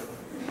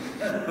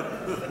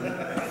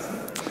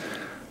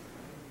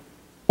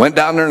 Went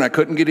down there and I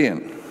couldn't get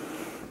in.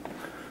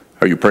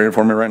 Are you praying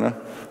for me right now?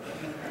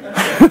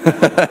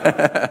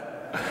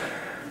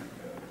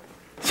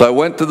 So I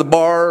went to the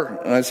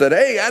bar and I said,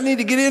 hey, I need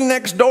to get in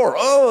next door.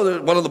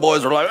 Oh, one of the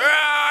boys were like,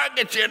 I'll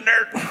get you in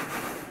there.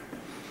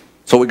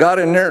 So we got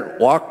in there,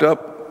 walked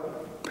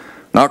up,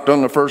 knocked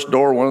on the first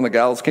door. One of the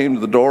gals came to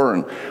the door,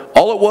 and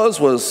all it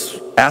was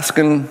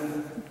asking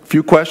a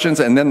few questions,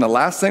 and then the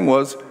last thing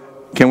was,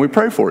 can we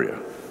pray for you?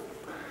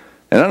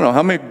 And I don't know,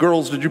 how many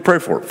girls did you pray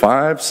for?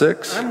 5,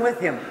 6? I'm with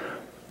him.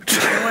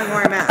 One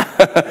more man.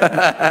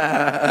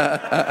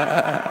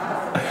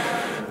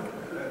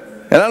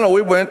 And I don't know,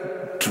 we went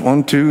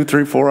 1, 2,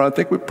 3, 4, I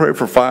think we prayed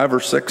for 5 or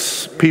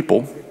 6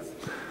 people,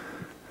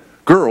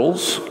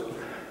 girls.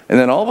 And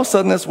then all of a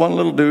sudden this one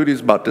little dude,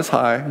 he's about this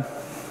high,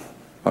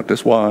 about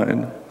this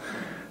wide,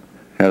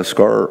 had a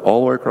scar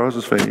all the way across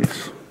his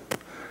face,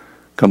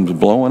 comes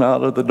blowing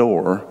out of the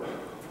door.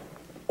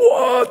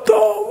 What the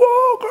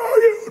fuck are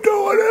you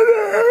doing in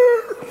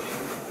there?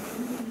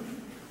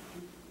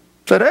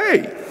 Said,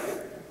 hey,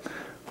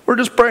 we're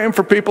just praying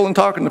for people and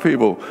talking to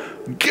people.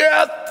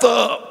 Get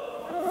the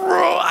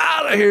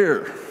out of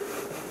here.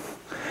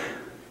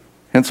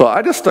 And so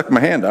I just stuck my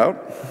hand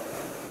out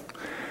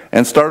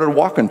and started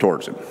walking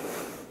towards him.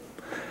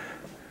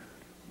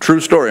 True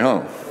story,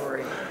 huh?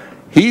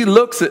 He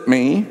looks at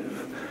me,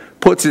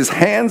 puts his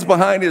hands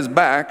behind his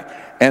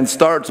back, and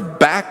starts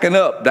backing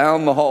up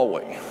down the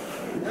hallway,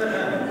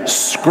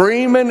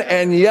 screaming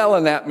and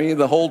yelling at me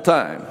the whole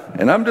time.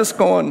 And I'm just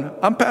going,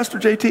 I'm Pastor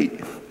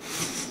JT.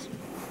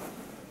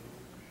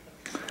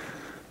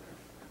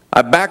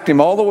 I backed him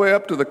all the way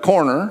up to the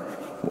corner.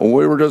 Well,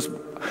 we were just,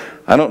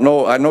 I don't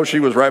know, I know she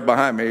was right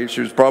behind me.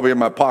 She was probably in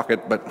my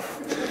pocket, but,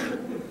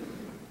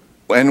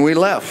 and we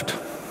left.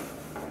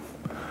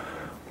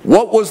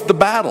 What was the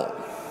battle?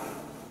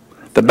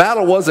 The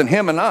battle wasn't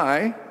him and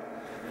I.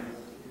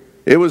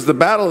 It was the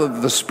battle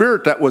of the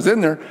spirit that was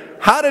in there.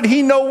 How did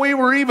he know we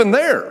were even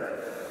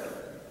there?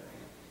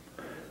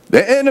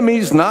 The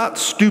enemy's not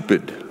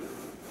stupid.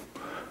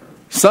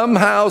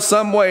 Somehow,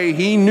 some way,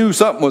 he knew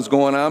something was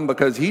going on,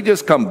 because he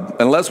just come,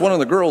 unless one of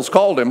the girls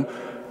called him,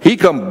 he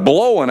come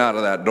blowing out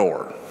of that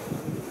door.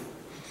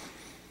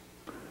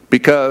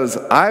 Because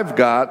I've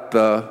got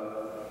the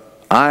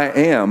I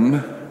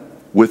am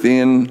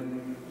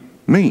within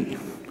me.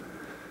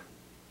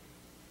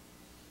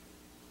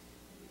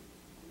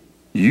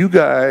 You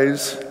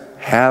guys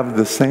have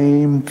the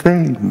same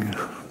thing.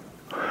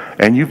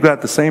 And you've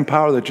got the same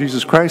power that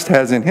Jesus Christ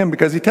has in him,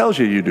 because he tells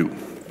you you do.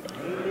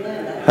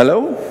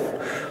 Hello?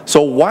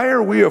 So why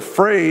are we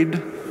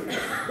afraid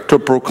to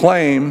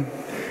proclaim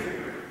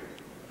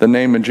the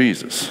name of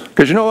Jesus.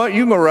 Because you know what?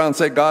 You can go around and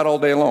say God all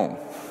day long.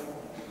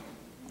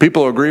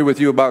 People agree with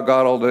you about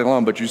God all day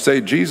long, but you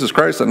say Jesus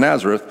Christ of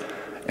Nazareth,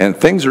 and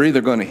things are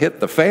either going to hit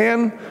the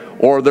fan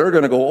or they're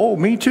going to go, oh,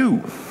 me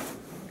too.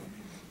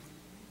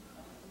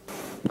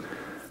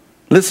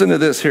 Listen to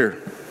this here.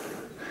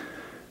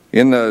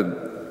 In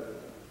the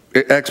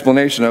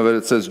explanation of it,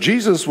 it says,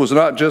 Jesus was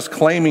not just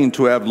claiming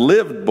to have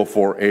lived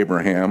before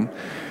Abraham.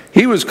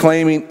 He was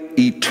claiming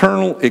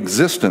eternal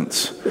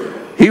existence.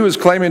 He was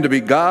claiming to be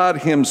God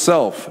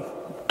himself,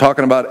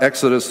 talking about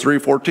Exodus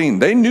 3:14.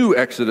 They knew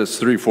Exodus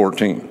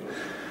 3:14.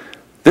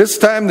 This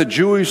time the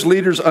Jewish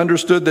leaders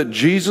understood that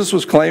Jesus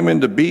was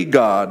claiming to be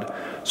God,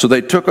 so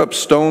they took up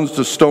stones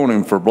to stone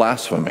him for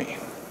blasphemy.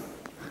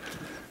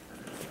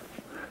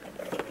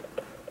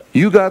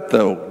 You got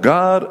the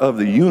God of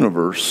the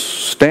universe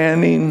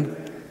standing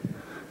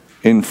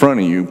in front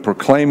of you,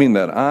 proclaiming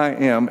that I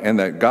am and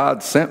that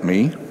God sent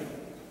me,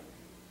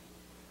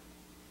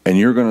 and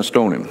you're going to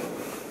stone him.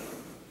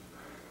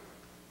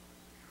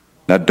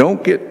 Now,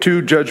 don't get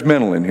too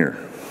judgmental in here.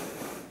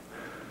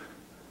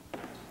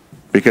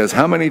 Because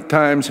how many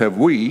times have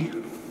we,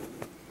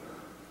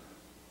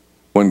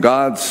 when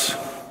God's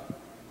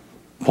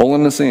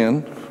pulling us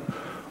in,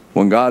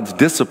 when God's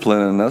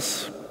disciplining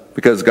us,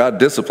 because God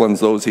disciplines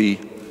those he,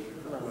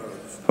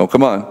 oh,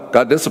 come on,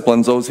 God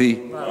disciplines those he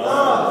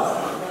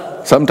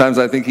loves. Sometimes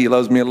I think he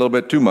loves me a little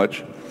bit too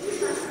much.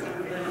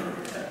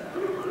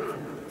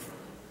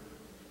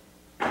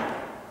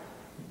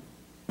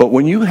 But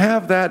when you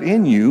have that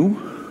in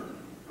you,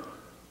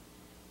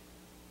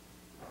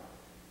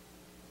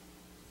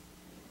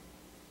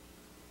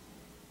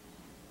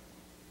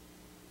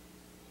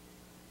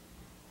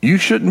 you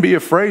shouldn't be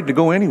afraid to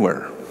go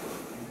anywhere.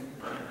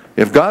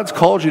 If God's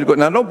called you to go,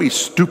 now don't be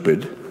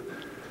stupid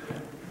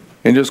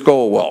and just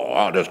go, well,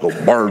 I'll just go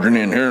barging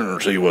in here and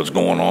see what's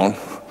going on.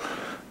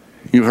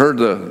 You've heard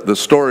the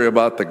story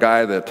about the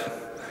guy that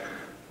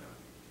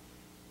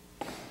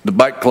the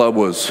bike club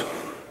was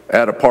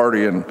at a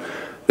party and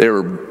they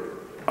were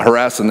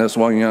harassing this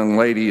one young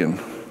lady, and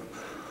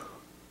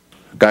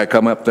a guy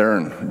come up there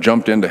and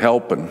jumped in to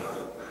help, and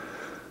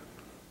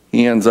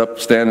he ends up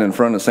standing in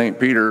front of St.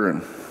 Peter,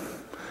 and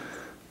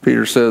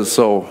Peter says,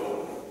 so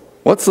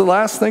what's the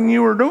last thing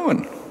you were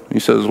doing? He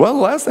says, well, the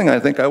last thing I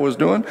think I was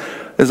doing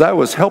is I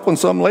was helping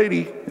some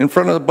lady in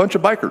front of a bunch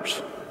of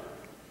bikers.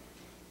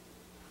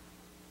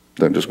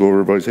 Doesn't just go over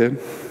everybody's head?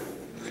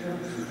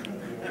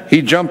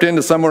 He jumped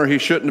into somewhere he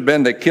shouldn't have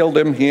been. They killed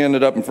him. He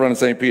ended up in front of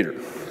St. Peter.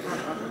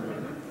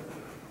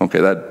 Okay,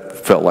 that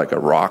felt like a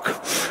rock.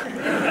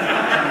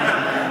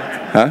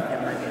 Huh?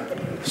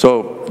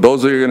 So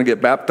those of you who are going to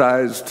get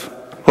baptized,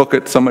 hook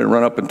it. Somebody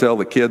run up and tell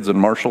the kids and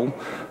Marshall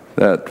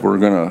that we're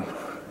going to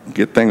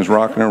get things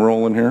rocking and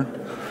rolling here.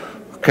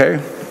 Okay?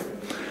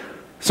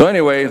 So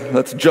anyway,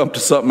 let's jump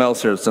to something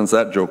else here since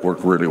that joke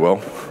worked really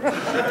well.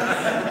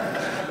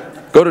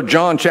 Go to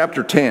John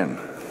chapter 10.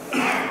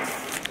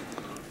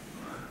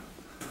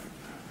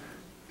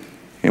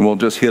 And we'll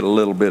just hit a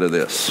little bit of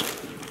this.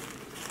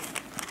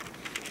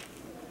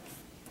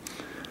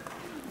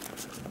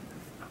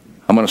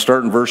 I'm going to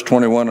start in verse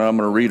 21 and I'm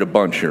going to read a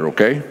bunch here,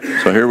 okay?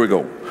 So here we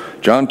go.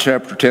 John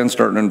chapter 10,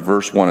 starting in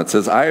verse 1. It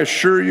says, I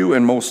assure you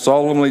and most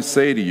solemnly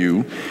say to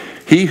you,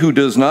 he who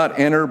does not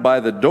enter by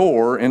the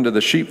door into the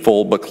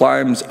sheepfold, but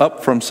climbs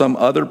up from some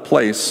other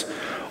place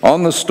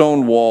on the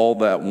stone wall,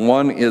 that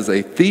one is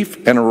a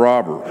thief and a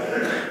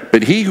robber.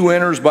 But he who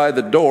enters by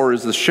the door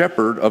is the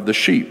shepherd of the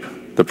sheep,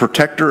 the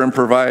protector and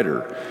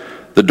provider.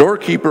 The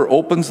doorkeeper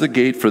opens the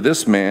gate for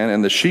this man,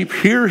 and the sheep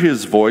hear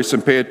his voice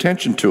and pay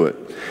attention to it,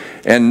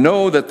 and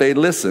know that they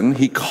listen.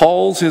 He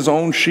calls his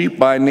own sheep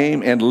by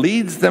name and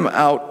leads them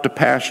out to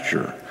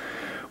pasture.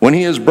 When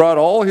he has brought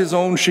all his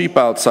own sheep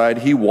outside,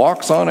 he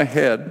walks on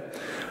ahead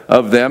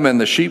of them,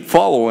 and the sheep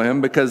follow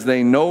him because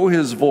they know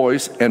his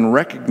voice and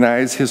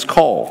recognize his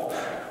call.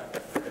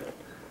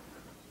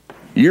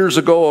 Years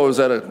ago, I was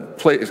at a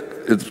place,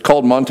 it's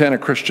called Montana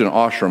Christian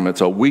Ashram.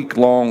 It's a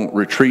week-long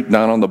retreat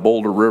down on the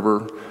Boulder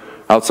River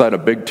outside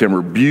of Big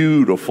Timber.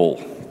 Beautiful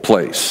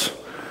place.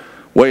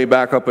 Way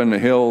back up in the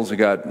hills, you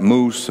got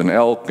moose and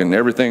elk and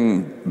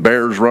everything,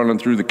 bears running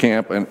through the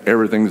camp, and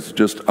everything's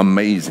just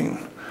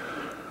amazing.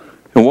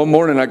 And one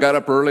morning I got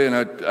up early and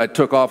I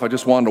took off. I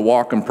just wanted to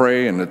walk and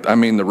pray, and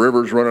the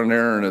river's running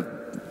there, and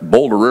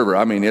Boulder River,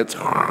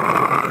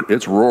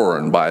 it's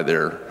roaring by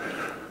there.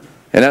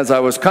 And as I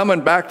was coming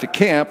back to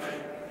camp,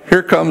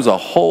 here comes a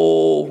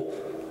whole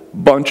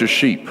bunch of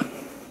sheep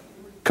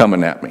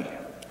coming at me.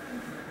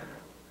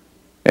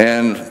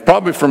 And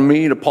probably from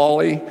me to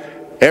Polly,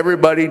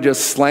 everybody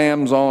just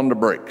slams on the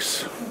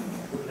brakes.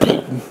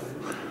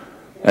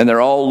 And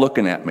they're all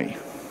looking at me.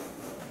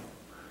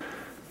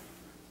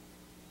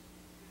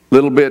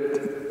 Little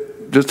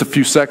bit, just a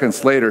few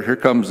seconds later, here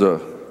comes the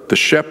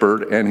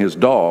shepherd and his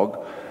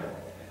dog,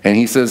 and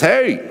he says,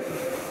 hey,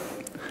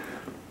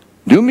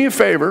 do me a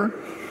favor,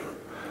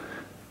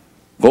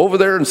 go over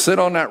there and sit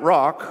on that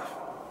rock,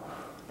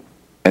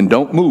 and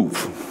don't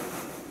move.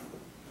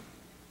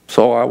 So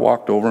So I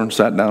walked over and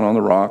sat down on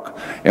the rock.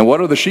 And what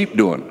are the sheep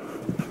doing?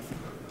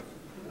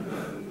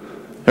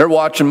 They're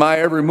watching my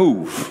every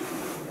move.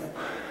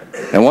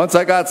 And once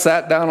I got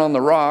sat down on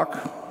the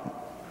rock,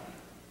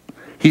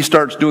 he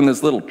starts doing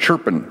this little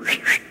chirping,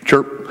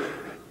 chirp.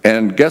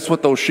 And guess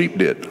what those sheep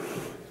did?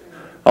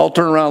 I'll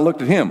turn around and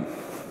looked at him.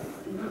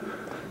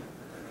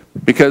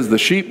 Because the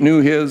sheep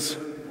knew his.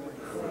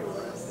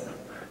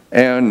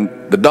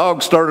 And the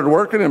dog started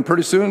working, and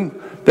pretty soon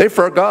they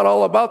forgot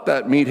all about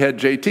that meathead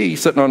JT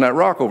sitting on that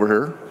rock over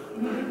here.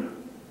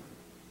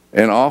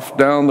 And off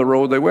down the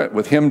road they went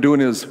with him doing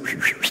his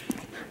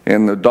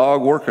and the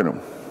dog working him.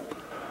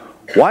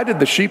 Why did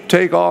the sheep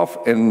take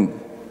off and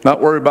not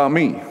worry about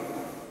me?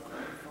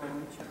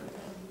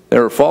 They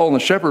were following the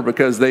shepherd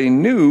because they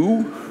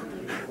knew.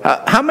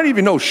 How many of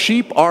you know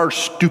sheep are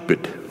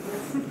stupid?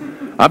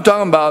 I'm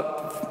talking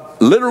about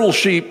literal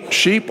sheep.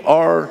 Sheep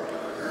are,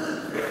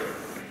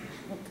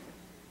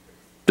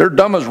 they're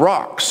dumb as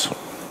rocks.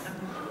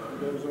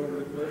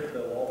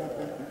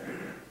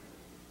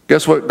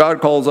 Guess what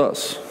God calls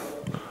us?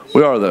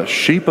 We are the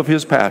sheep of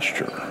his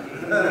pasture.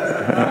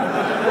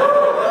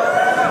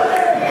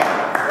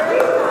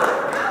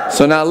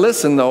 So now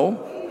listen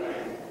though,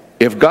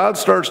 if God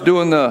starts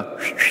doing the,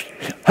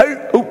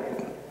 hey, oh,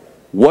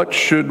 what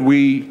should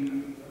we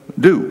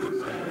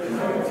do?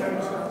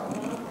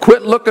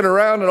 Quit looking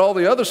around at all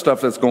the other stuff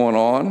that's going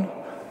on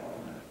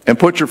and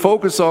put your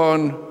focus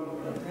on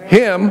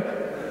him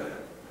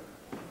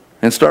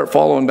and start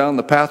following down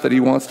the path that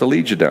he wants to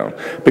lead you down.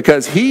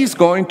 Because he's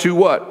going to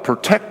what?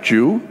 Protect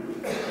you.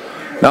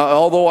 Now,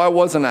 although I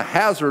wasn't a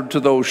hazard to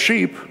those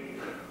sheep,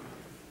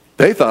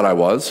 they thought I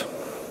was.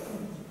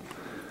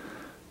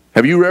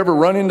 Have you ever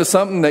run into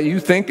something that you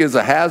think is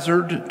a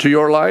hazard to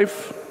your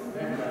life?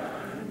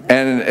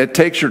 And it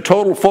takes your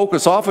total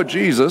focus off of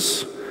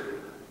Jesus,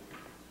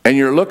 and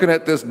you're looking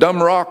at this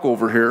dumb rock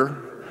over here,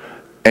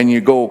 and you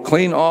go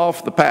clean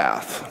off the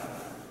path.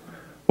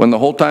 When the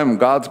whole time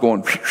God's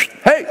going,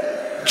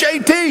 hey,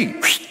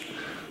 JT!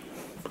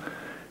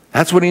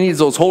 That's what he needs,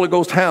 those Holy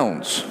Ghost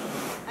hounds.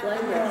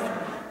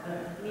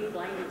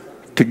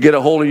 To get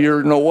a hold of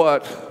your, you know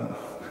what,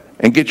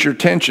 and get your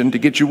attention to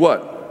get you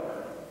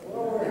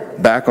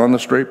what? Back on the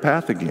straight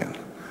path again.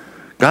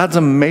 God's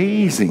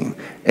amazing.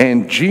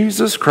 And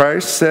Jesus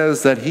Christ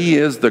says that he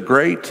is the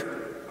great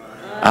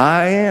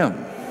I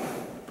am.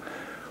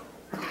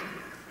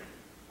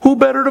 Who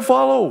better to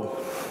follow?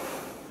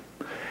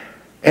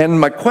 And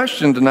my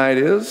question tonight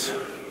is,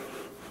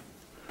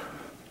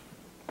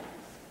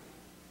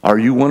 are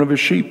you one of his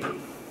sheep?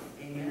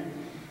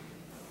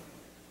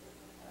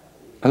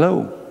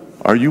 Hello?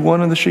 Are you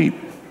one of the sheep?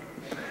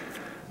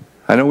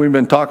 I know we've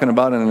been talking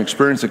about an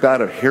experience of God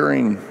of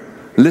hearing,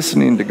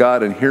 listening to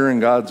God and hearing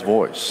God's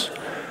voice.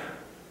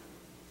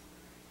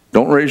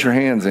 Don't raise your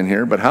hands in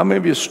here, but how many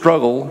of you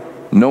struggle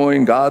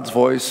knowing God's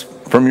voice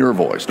from your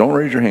voice? Don't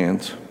raise your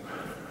hands.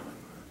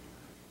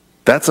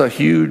 That's a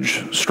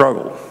huge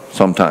struggle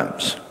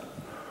sometimes.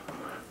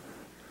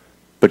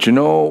 But you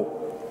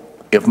know,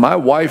 if my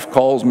wife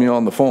calls me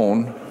on the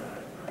phone,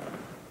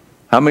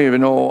 how many of you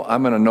know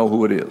I'm going to know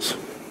who it is?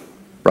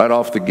 Right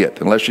off the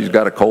get, unless she's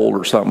got a cold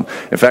or something.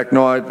 In fact,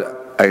 no,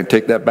 I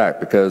take that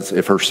back, because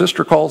if her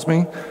sister calls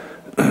me,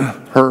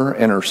 her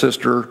and her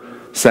sister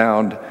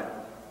sound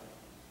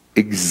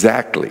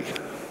exactly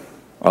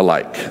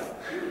alike.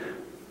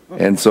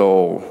 And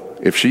so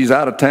if she's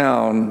out of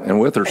town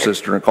and with her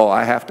sister and call,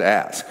 I have to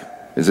ask,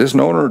 is this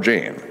Nona or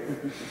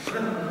Jan?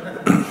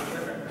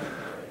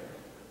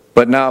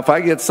 But now if I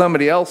get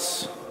somebody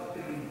else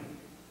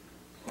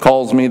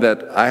calls me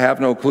that I have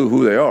no clue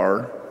who they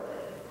are,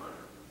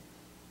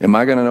 am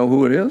I going to know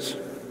who it is?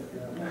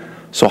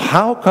 So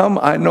how come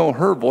I know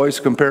her voice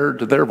compared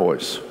to their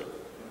voice?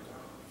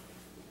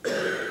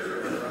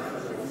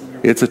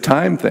 It's a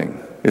time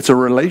thing. It's a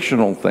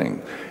relational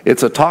thing.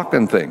 It's a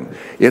talking thing.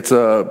 It's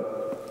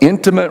a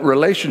intimate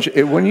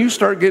relationship. When you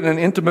start getting an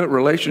intimate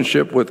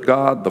relationship with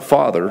God the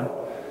Father,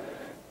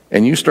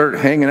 and you start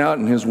hanging out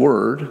in his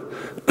word,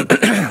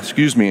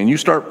 excuse me, and you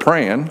start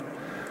praying,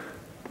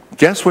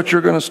 guess what you're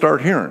going to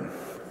start hearing?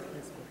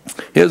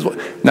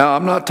 Now,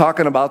 I'm not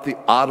talking about the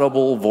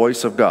audible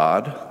voice of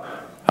God.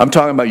 I'm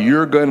talking about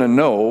you're going to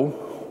know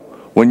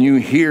when you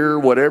hear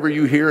whatever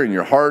you hear in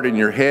your heart, in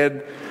your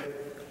head,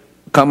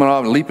 coming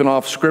off, leaping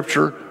off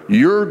Scripture,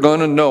 you're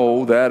going to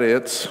know that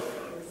it's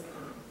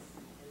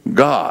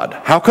God.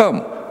 How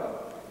come?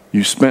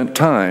 You spent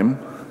time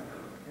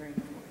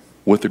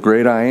with the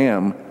great I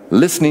Am,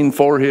 listening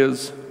for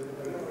his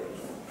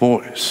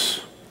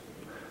voice.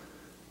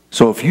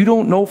 So if you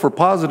don't know for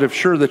positive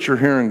sure that you're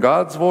hearing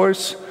God's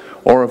voice,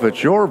 or if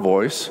it's your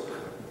voice,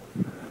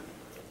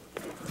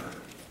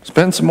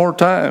 spend some more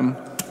time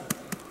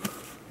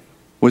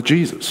with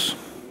Jesus.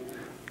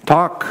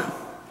 Talk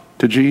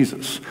to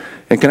Jesus.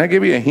 And can I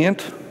give you a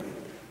hint?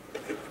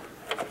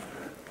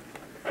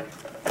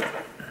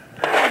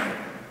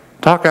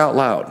 Talk out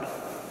loud.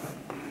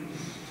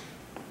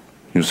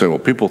 You say, well,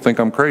 people think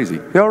I'm crazy.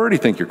 They already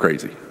think you're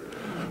crazy.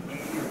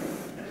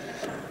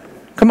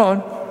 Come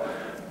on.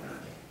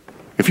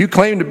 If you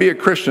claim to be a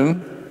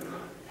Christian,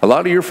 a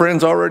lot of your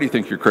friends already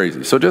think you're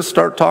crazy. So just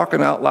start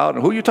talking out loud.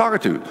 And who are you talking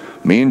to?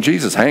 Me and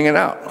Jesus hanging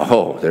out.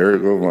 Oh, there you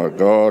go, my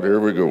God, here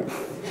we go.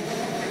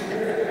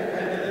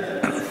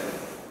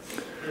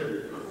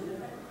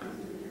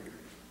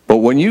 But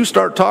when you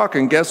start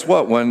talking, guess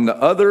what? When the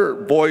other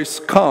voice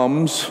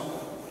comes,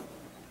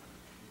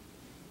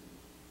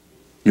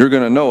 you're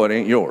going to know it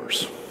ain't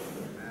yours.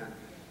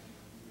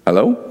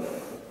 Hello?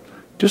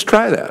 Just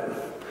try that.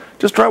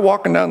 Just try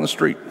walking down the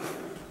street.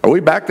 Are we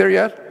back there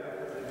yet?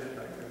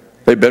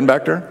 They've been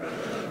back there?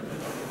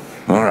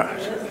 All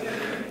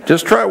right.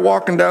 Just try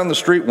walking down the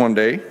street one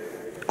day.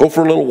 Go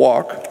for a little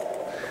walk. In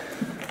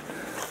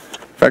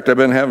fact, I've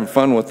been having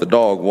fun with the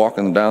dog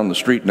walking down the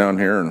street down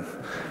here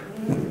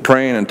and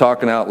praying and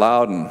talking out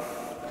loud and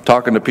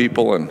talking to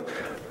people. And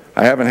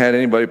I haven't had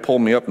anybody pull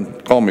me up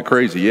and call me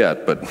crazy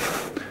yet, but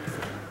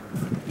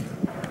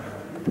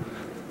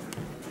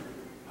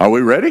are we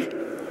ready?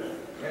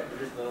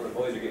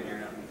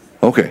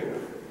 Okay.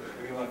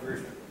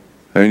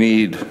 I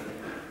need,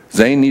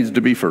 Zane needs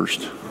to be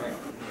first.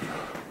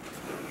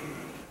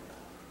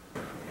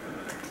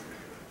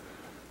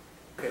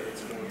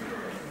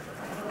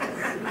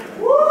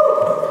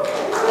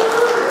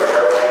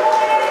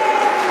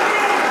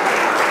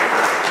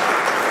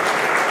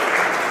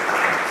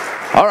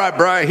 All right,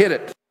 Brian, hit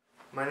it.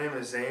 My name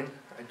is Zane.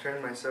 I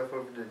turned myself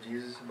over to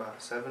Jesus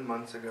about 7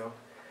 months ago.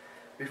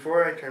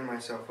 Before I turned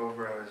myself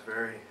over, I was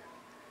very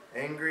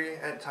angry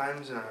at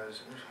times, and I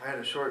had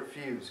a short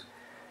fuse,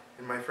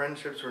 and my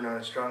friendships were not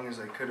as strong as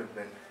they could have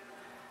been.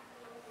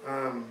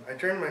 I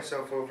turned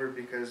myself over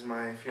because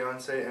my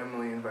fiancée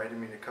Emily invited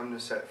me to come to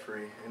Set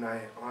Free, and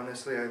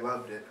honestly I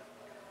loved it.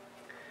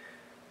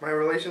 My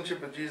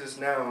relationship with Jesus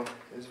now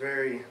is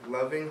very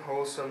loving,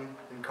 wholesome,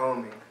 and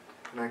calming,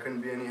 and I couldn't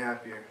be any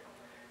happier.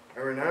 I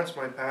renounce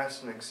my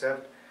past and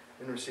accept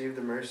and receive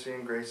the mercy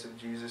and grace of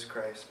Jesus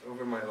Christ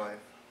over my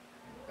life.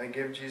 I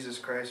give Jesus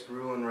Christ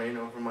rule and reign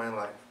over my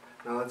life.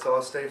 Now let's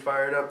all stay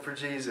fired up for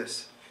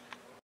Jesus.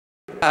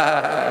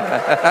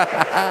 I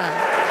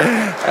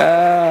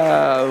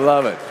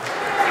love it.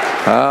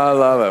 I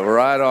love it.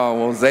 Right on.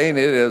 Well, Zane,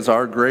 it is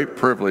our great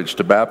privilege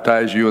to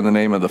baptize you in the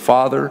name of the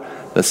Father,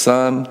 the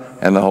Son,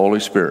 and the Holy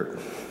Spirit.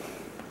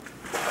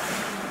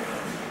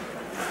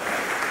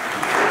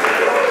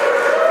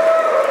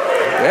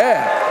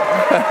 Yeah.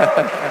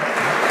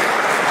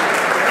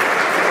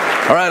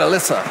 All right,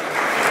 Alyssa.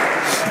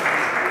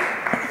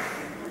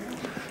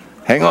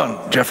 Hang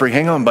on, Jeffrey.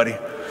 Hang on, buddy.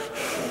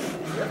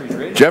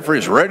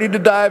 Jeffrey's ready to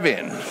dive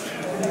in.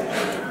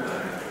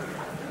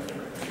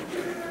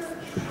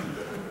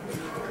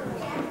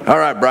 All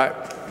right, Brian.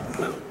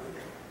 My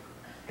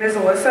name is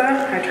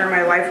Alyssa. I turned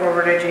my life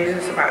over to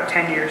Jesus about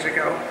 10 years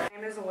ago. My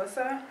name is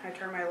Alyssa. I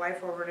turned my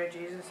life over to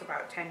Jesus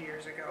about 10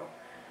 years ago.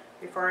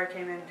 Before I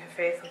came into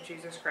faith with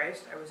Jesus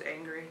Christ, I was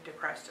angry,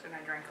 depressed, and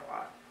I drank a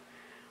lot.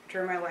 I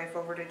turned my life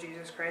over to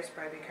Jesus Christ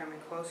by becoming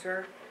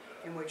closer,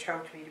 and which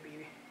helped me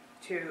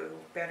to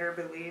better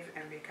believe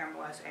and become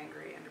less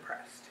angry and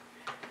depressed.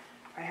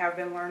 I have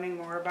been learning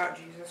more about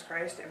Jesus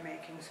Christ and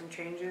making some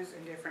changes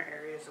in different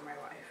areas of my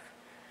life.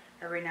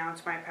 I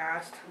renounce my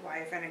past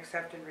life and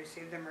accept and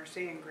receive the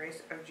mercy and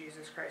grace of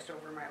Jesus Christ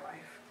over my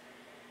life.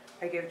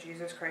 I give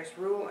Jesus Christ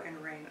rule and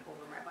reign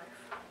over my life.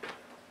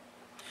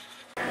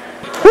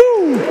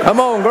 Woo! Come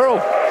on, girl.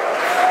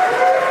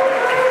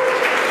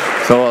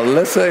 So,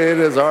 Alyssa, it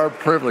is our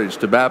privilege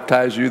to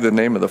baptize you in the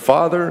name of the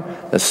Father,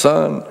 the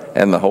Son,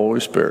 and the Holy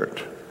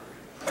Spirit.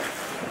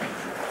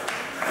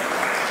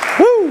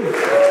 Woo!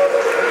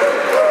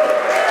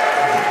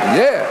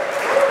 Yeah.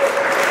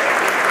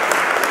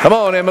 Come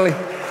on, Emily.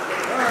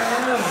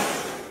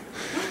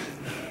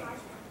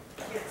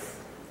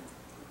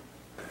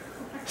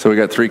 So we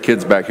got 3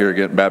 kids back here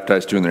getting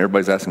baptized too, and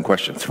everybody's asking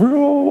questions.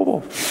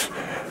 All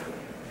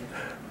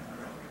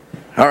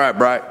right,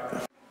 Bright.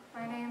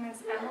 My name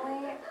is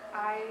Emily.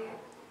 I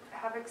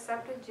have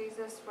accepted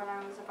Jesus when I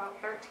was about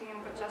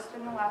 13, but just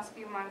in the last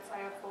few months I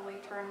have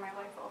fully turned my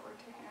life over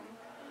to Him.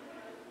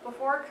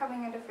 Before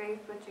coming into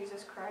faith with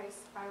Jesus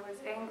Christ, I was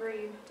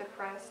angry,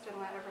 depressed, and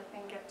let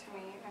everything get to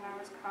me, and I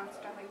was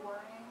constantly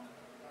worrying.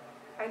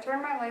 I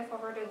turned my life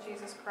over to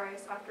Jesus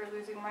Christ after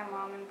losing my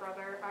mom and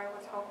brother. I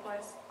was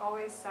hopeless,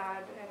 always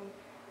sad and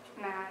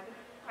mad.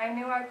 I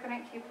knew I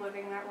couldn't keep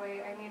living that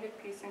way. I needed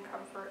peace and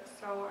comfort,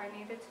 so I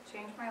needed to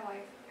change my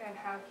life and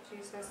have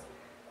Jesus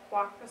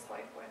walk this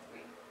life with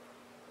me.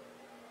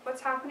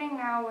 What's happening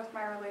now with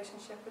my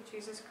relationship with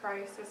Jesus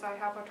Christ is I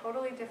have a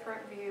totally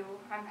different view.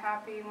 I'm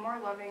happy, more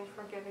loving,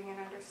 forgiving, and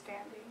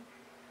understanding.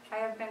 I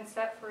have been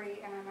set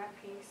free and I'm at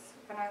peace,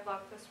 and I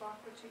love this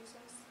walk with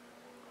Jesus.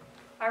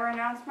 I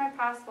renounce my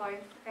past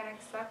life and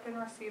accept and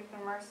receive the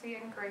mercy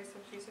and grace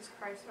of Jesus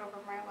Christ over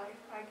my life.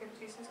 I give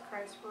Jesus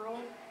Christ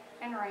rule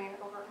and reign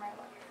over my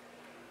life.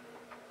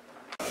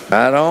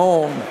 Right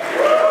on.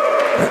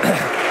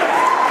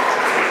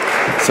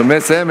 So,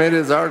 Miss M, it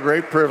is our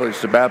great privilege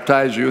to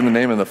baptize you in the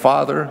name of the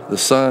Father, the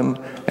Son,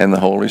 and the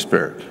Holy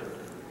Spirit.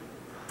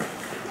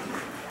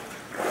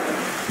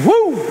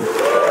 Woo!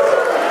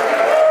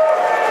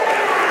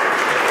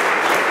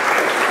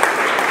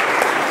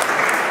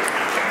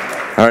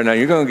 All right, now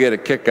you're going to get a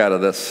kick out of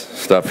this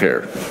stuff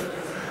here.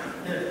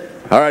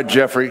 All right,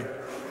 Jeffrey,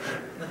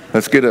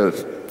 let's get a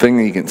thing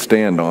that you can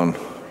stand on.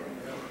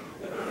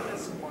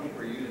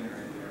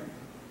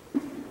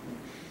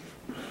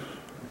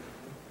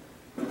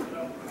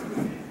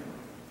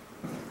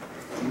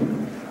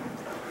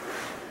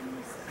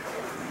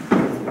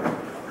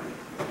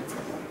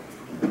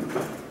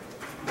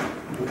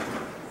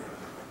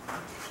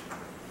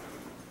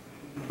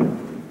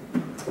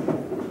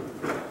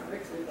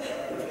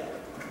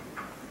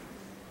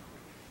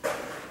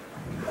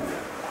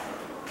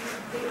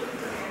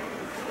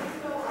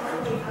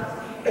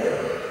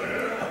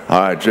 All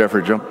right,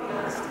 Jeffrey, jump.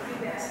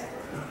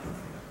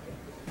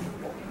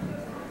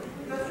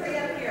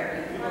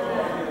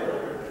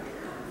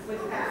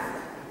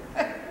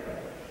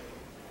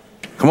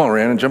 Come on,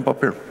 Rhiannon, jump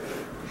up here.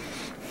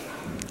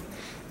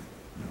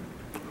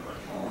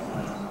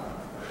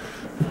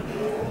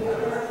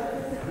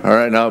 All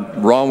right, now,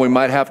 Ron, we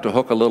might have to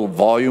hook a little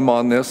volume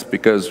on this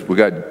because we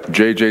got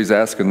JJ's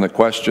asking the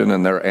question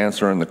and they're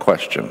answering the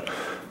question.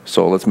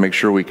 So let's make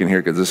sure we can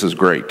hear because this is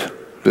great.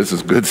 This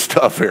is good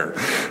stuff here.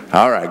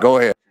 All right, go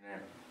ahead.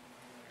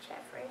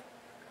 Jeffrey.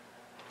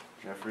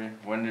 Jeffrey,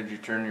 when did you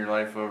turn your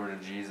life over to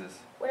Jesus?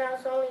 When I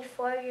was only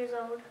 4 years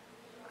old.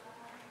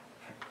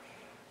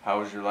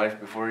 How was your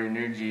life before you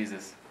knew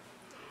Jesus?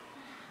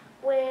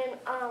 When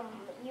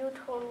you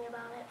told me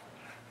about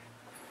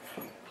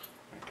it.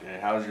 Okay,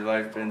 how's your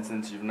life been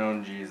since you've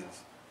known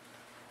Jesus?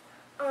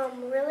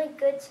 Really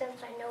good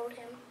since I knowed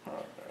him. All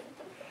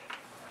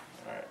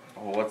right.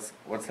 Well,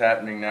 what's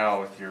happening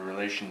now with your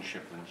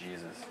relationship with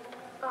Jesus?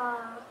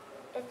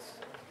 It's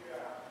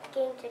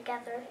getting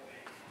together.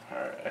 All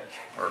right.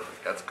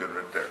 Perfect. That's good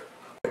right there.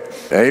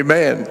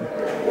 Amen.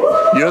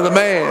 You're the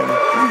man.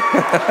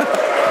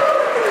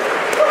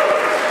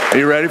 Are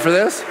you ready for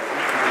this?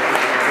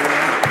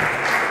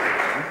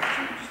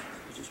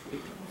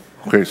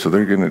 Okay, so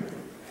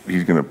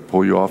he's gonna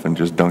pull you off and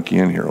just dunk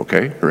you in here,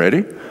 okay?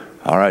 Ready?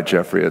 All right,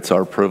 Jeffrey, it's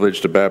our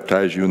privilege to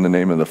baptize you in the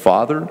name of the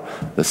Father,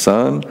 the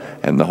Son,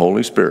 and the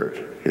Holy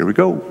Spirit. Here we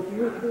go.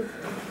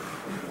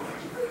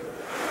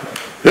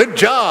 Good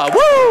job.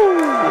 Woo!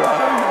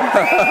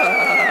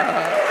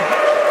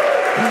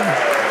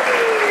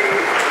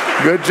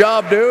 Good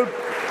job, dude.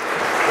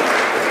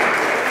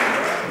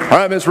 All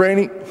right, Miss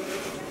Rainey.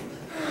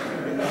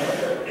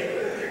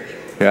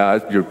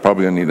 Yeah, you're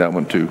probably going to need that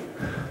one too.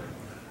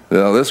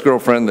 Now, this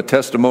girlfriend, the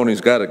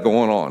testimony's got it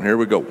going on. Here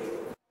we go.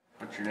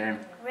 What's your name?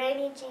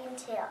 Rainy Jean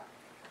Tail.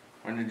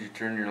 When did you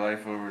turn your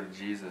life over to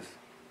Jesus?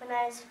 When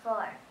I was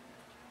 4.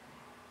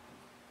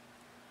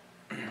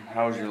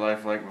 How was your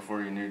life like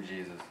before you knew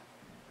Jesus?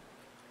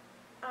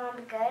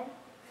 Good.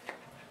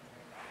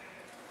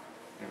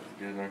 It was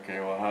good, okay.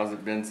 Well, how's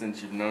it been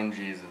since you've known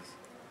Jesus?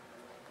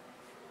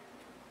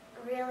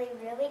 Really,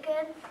 really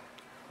good.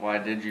 Why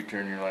did you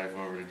turn your life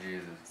over to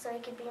Jesus? So he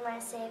could be my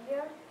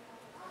savior.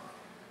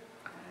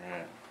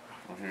 Alright.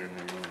 Well, here,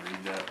 maybe we'll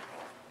read that.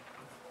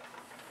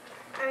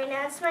 I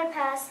renounce my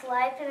past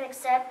life and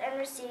accept and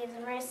receive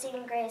the mercy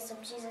and grace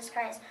of Jesus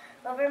Christ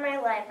over my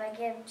life. I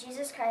give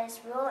Jesus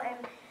Christ rule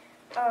and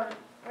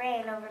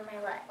reign over my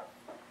life.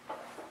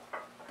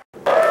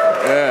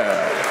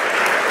 Yeah.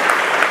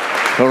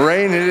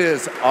 Lorraine, it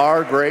is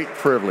our great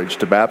privilege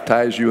to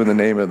baptize you in the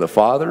name of the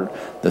Father,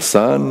 the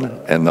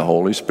Son, and the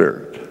Holy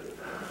Spirit.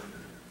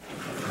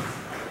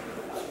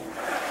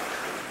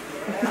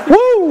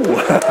 Woo!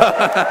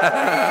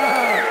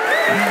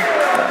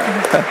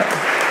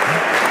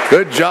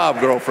 Good job,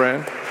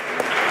 girlfriend.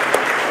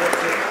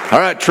 All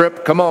right,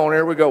 Trip, come on,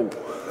 here we go.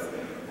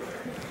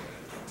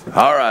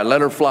 All right,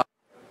 let her fly.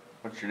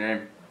 What's your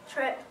name?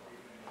 Trip.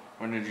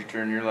 When did you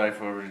turn your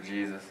life over to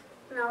Jesus?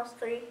 When I was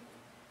 3.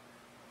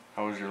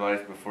 How was your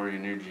life before you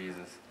knew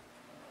Jesus?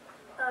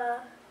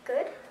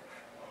 Good.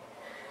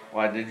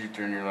 Why did you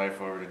turn your life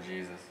over to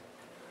Jesus?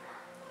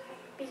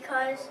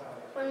 Because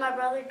when my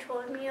brother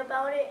told me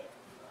about it,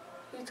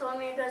 he told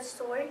me a good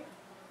story.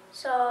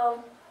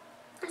 So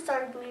I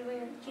started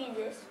believing in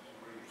Jesus.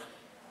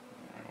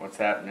 What's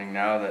happening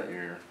now that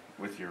you're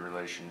with your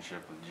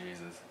relationship with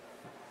Jesus?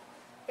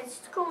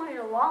 It's going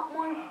a lot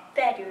more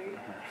better.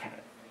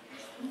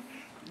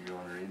 You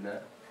want to read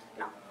that?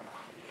 No.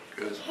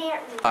 Good.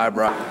 Can't read.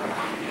 Eyebrow.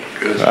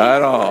 Good.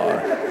 Right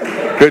on.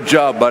 Good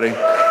job, buddy.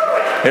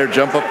 Here,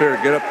 jump up here.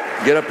 Get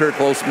up here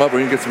close them up.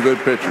 We can get some good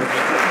pictures.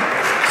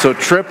 So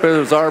Trip, it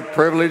is our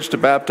privilege to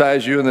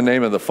baptize you in the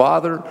name of the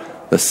Father,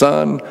 the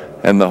Son,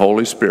 and the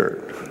Holy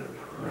Spirit.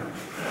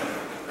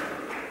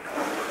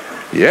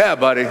 Yeah,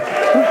 buddy.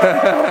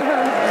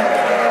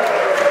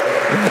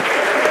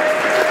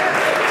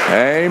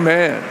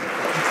 Amen.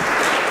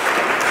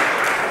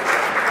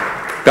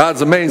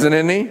 God's amazing,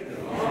 isn't he?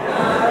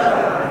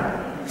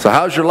 So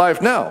how's your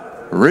life now?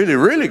 Really,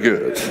 really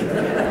good.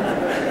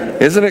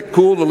 Isn't it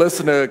cool to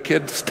listen to a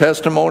kid's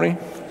testimony?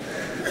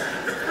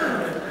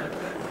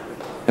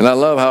 And I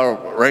love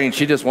how Rain,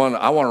 she wanted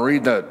to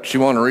read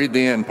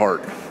the end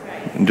part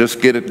and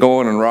just get it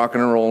going and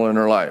rocking and rolling in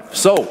her life.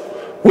 So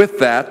with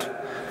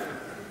that,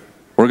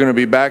 we're going to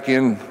be back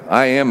in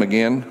I Am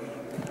again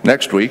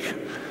next week.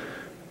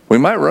 We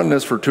might run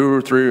this for 2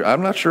 or 3.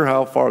 I'm not sure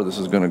how far this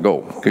is going to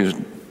go. Because,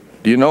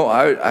 do you know,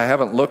 I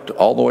haven't looked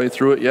all the way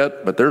through it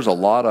yet, but there's a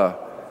lot of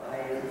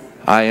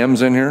I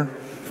ams in here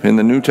in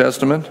the New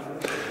Testament.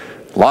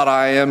 A lot of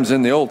I ams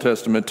in the Old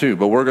Testament too,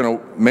 but we're going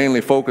to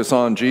mainly focus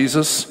on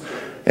Jesus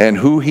and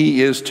who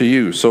he is to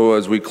you. So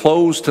as we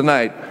close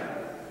tonight,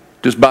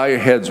 just bow your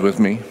heads with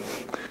me.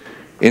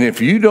 And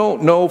if you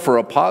don't know for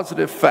a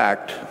positive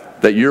fact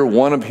that you're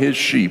one of his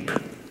sheep,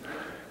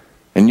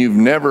 and you've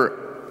never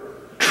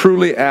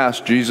truly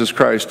asked Jesus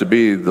Christ to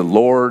be the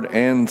Lord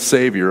and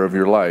Savior of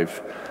your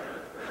life,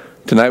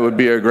 tonight would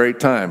be a great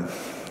time.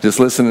 Just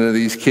listening to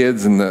these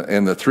kids and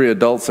the 3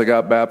 adults that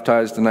got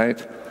baptized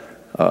tonight.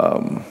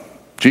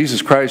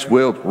 Jesus Christ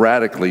will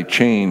radically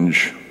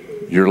change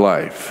your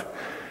life.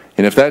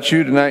 And if that's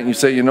you tonight and you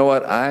say, you know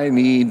what, I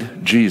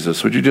need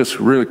Jesus, would you just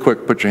really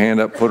quick put your hand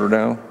up, put her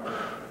down?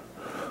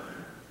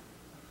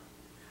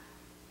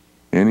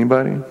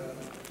 Anybody?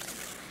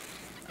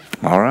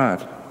 All right.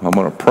 I'm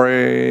going to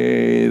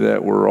pray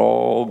that we're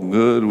all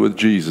good with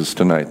Jesus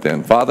tonight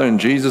then. Father, in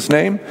Jesus'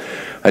 name,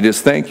 I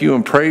just thank you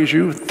and praise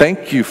you.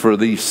 Thank you for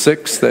these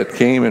 6 that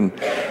came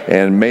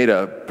and made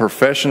a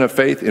profession of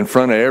faith in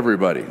front of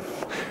everybody,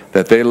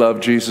 that they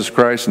love Jesus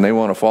Christ and they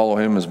want to follow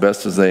him as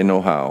best as they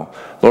know how.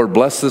 Lord,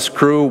 bless this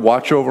crew.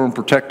 Watch over and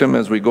protect them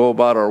as we go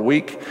about our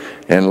week.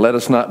 And let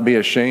us not be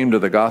ashamed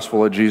of the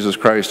gospel of Jesus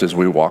Christ as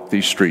we walk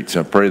these streets.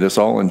 I pray this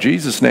all in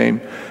Jesus'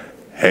 name.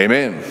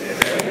 Amen.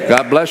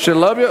 God bless you.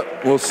 Love you.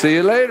 We'll see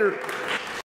you later.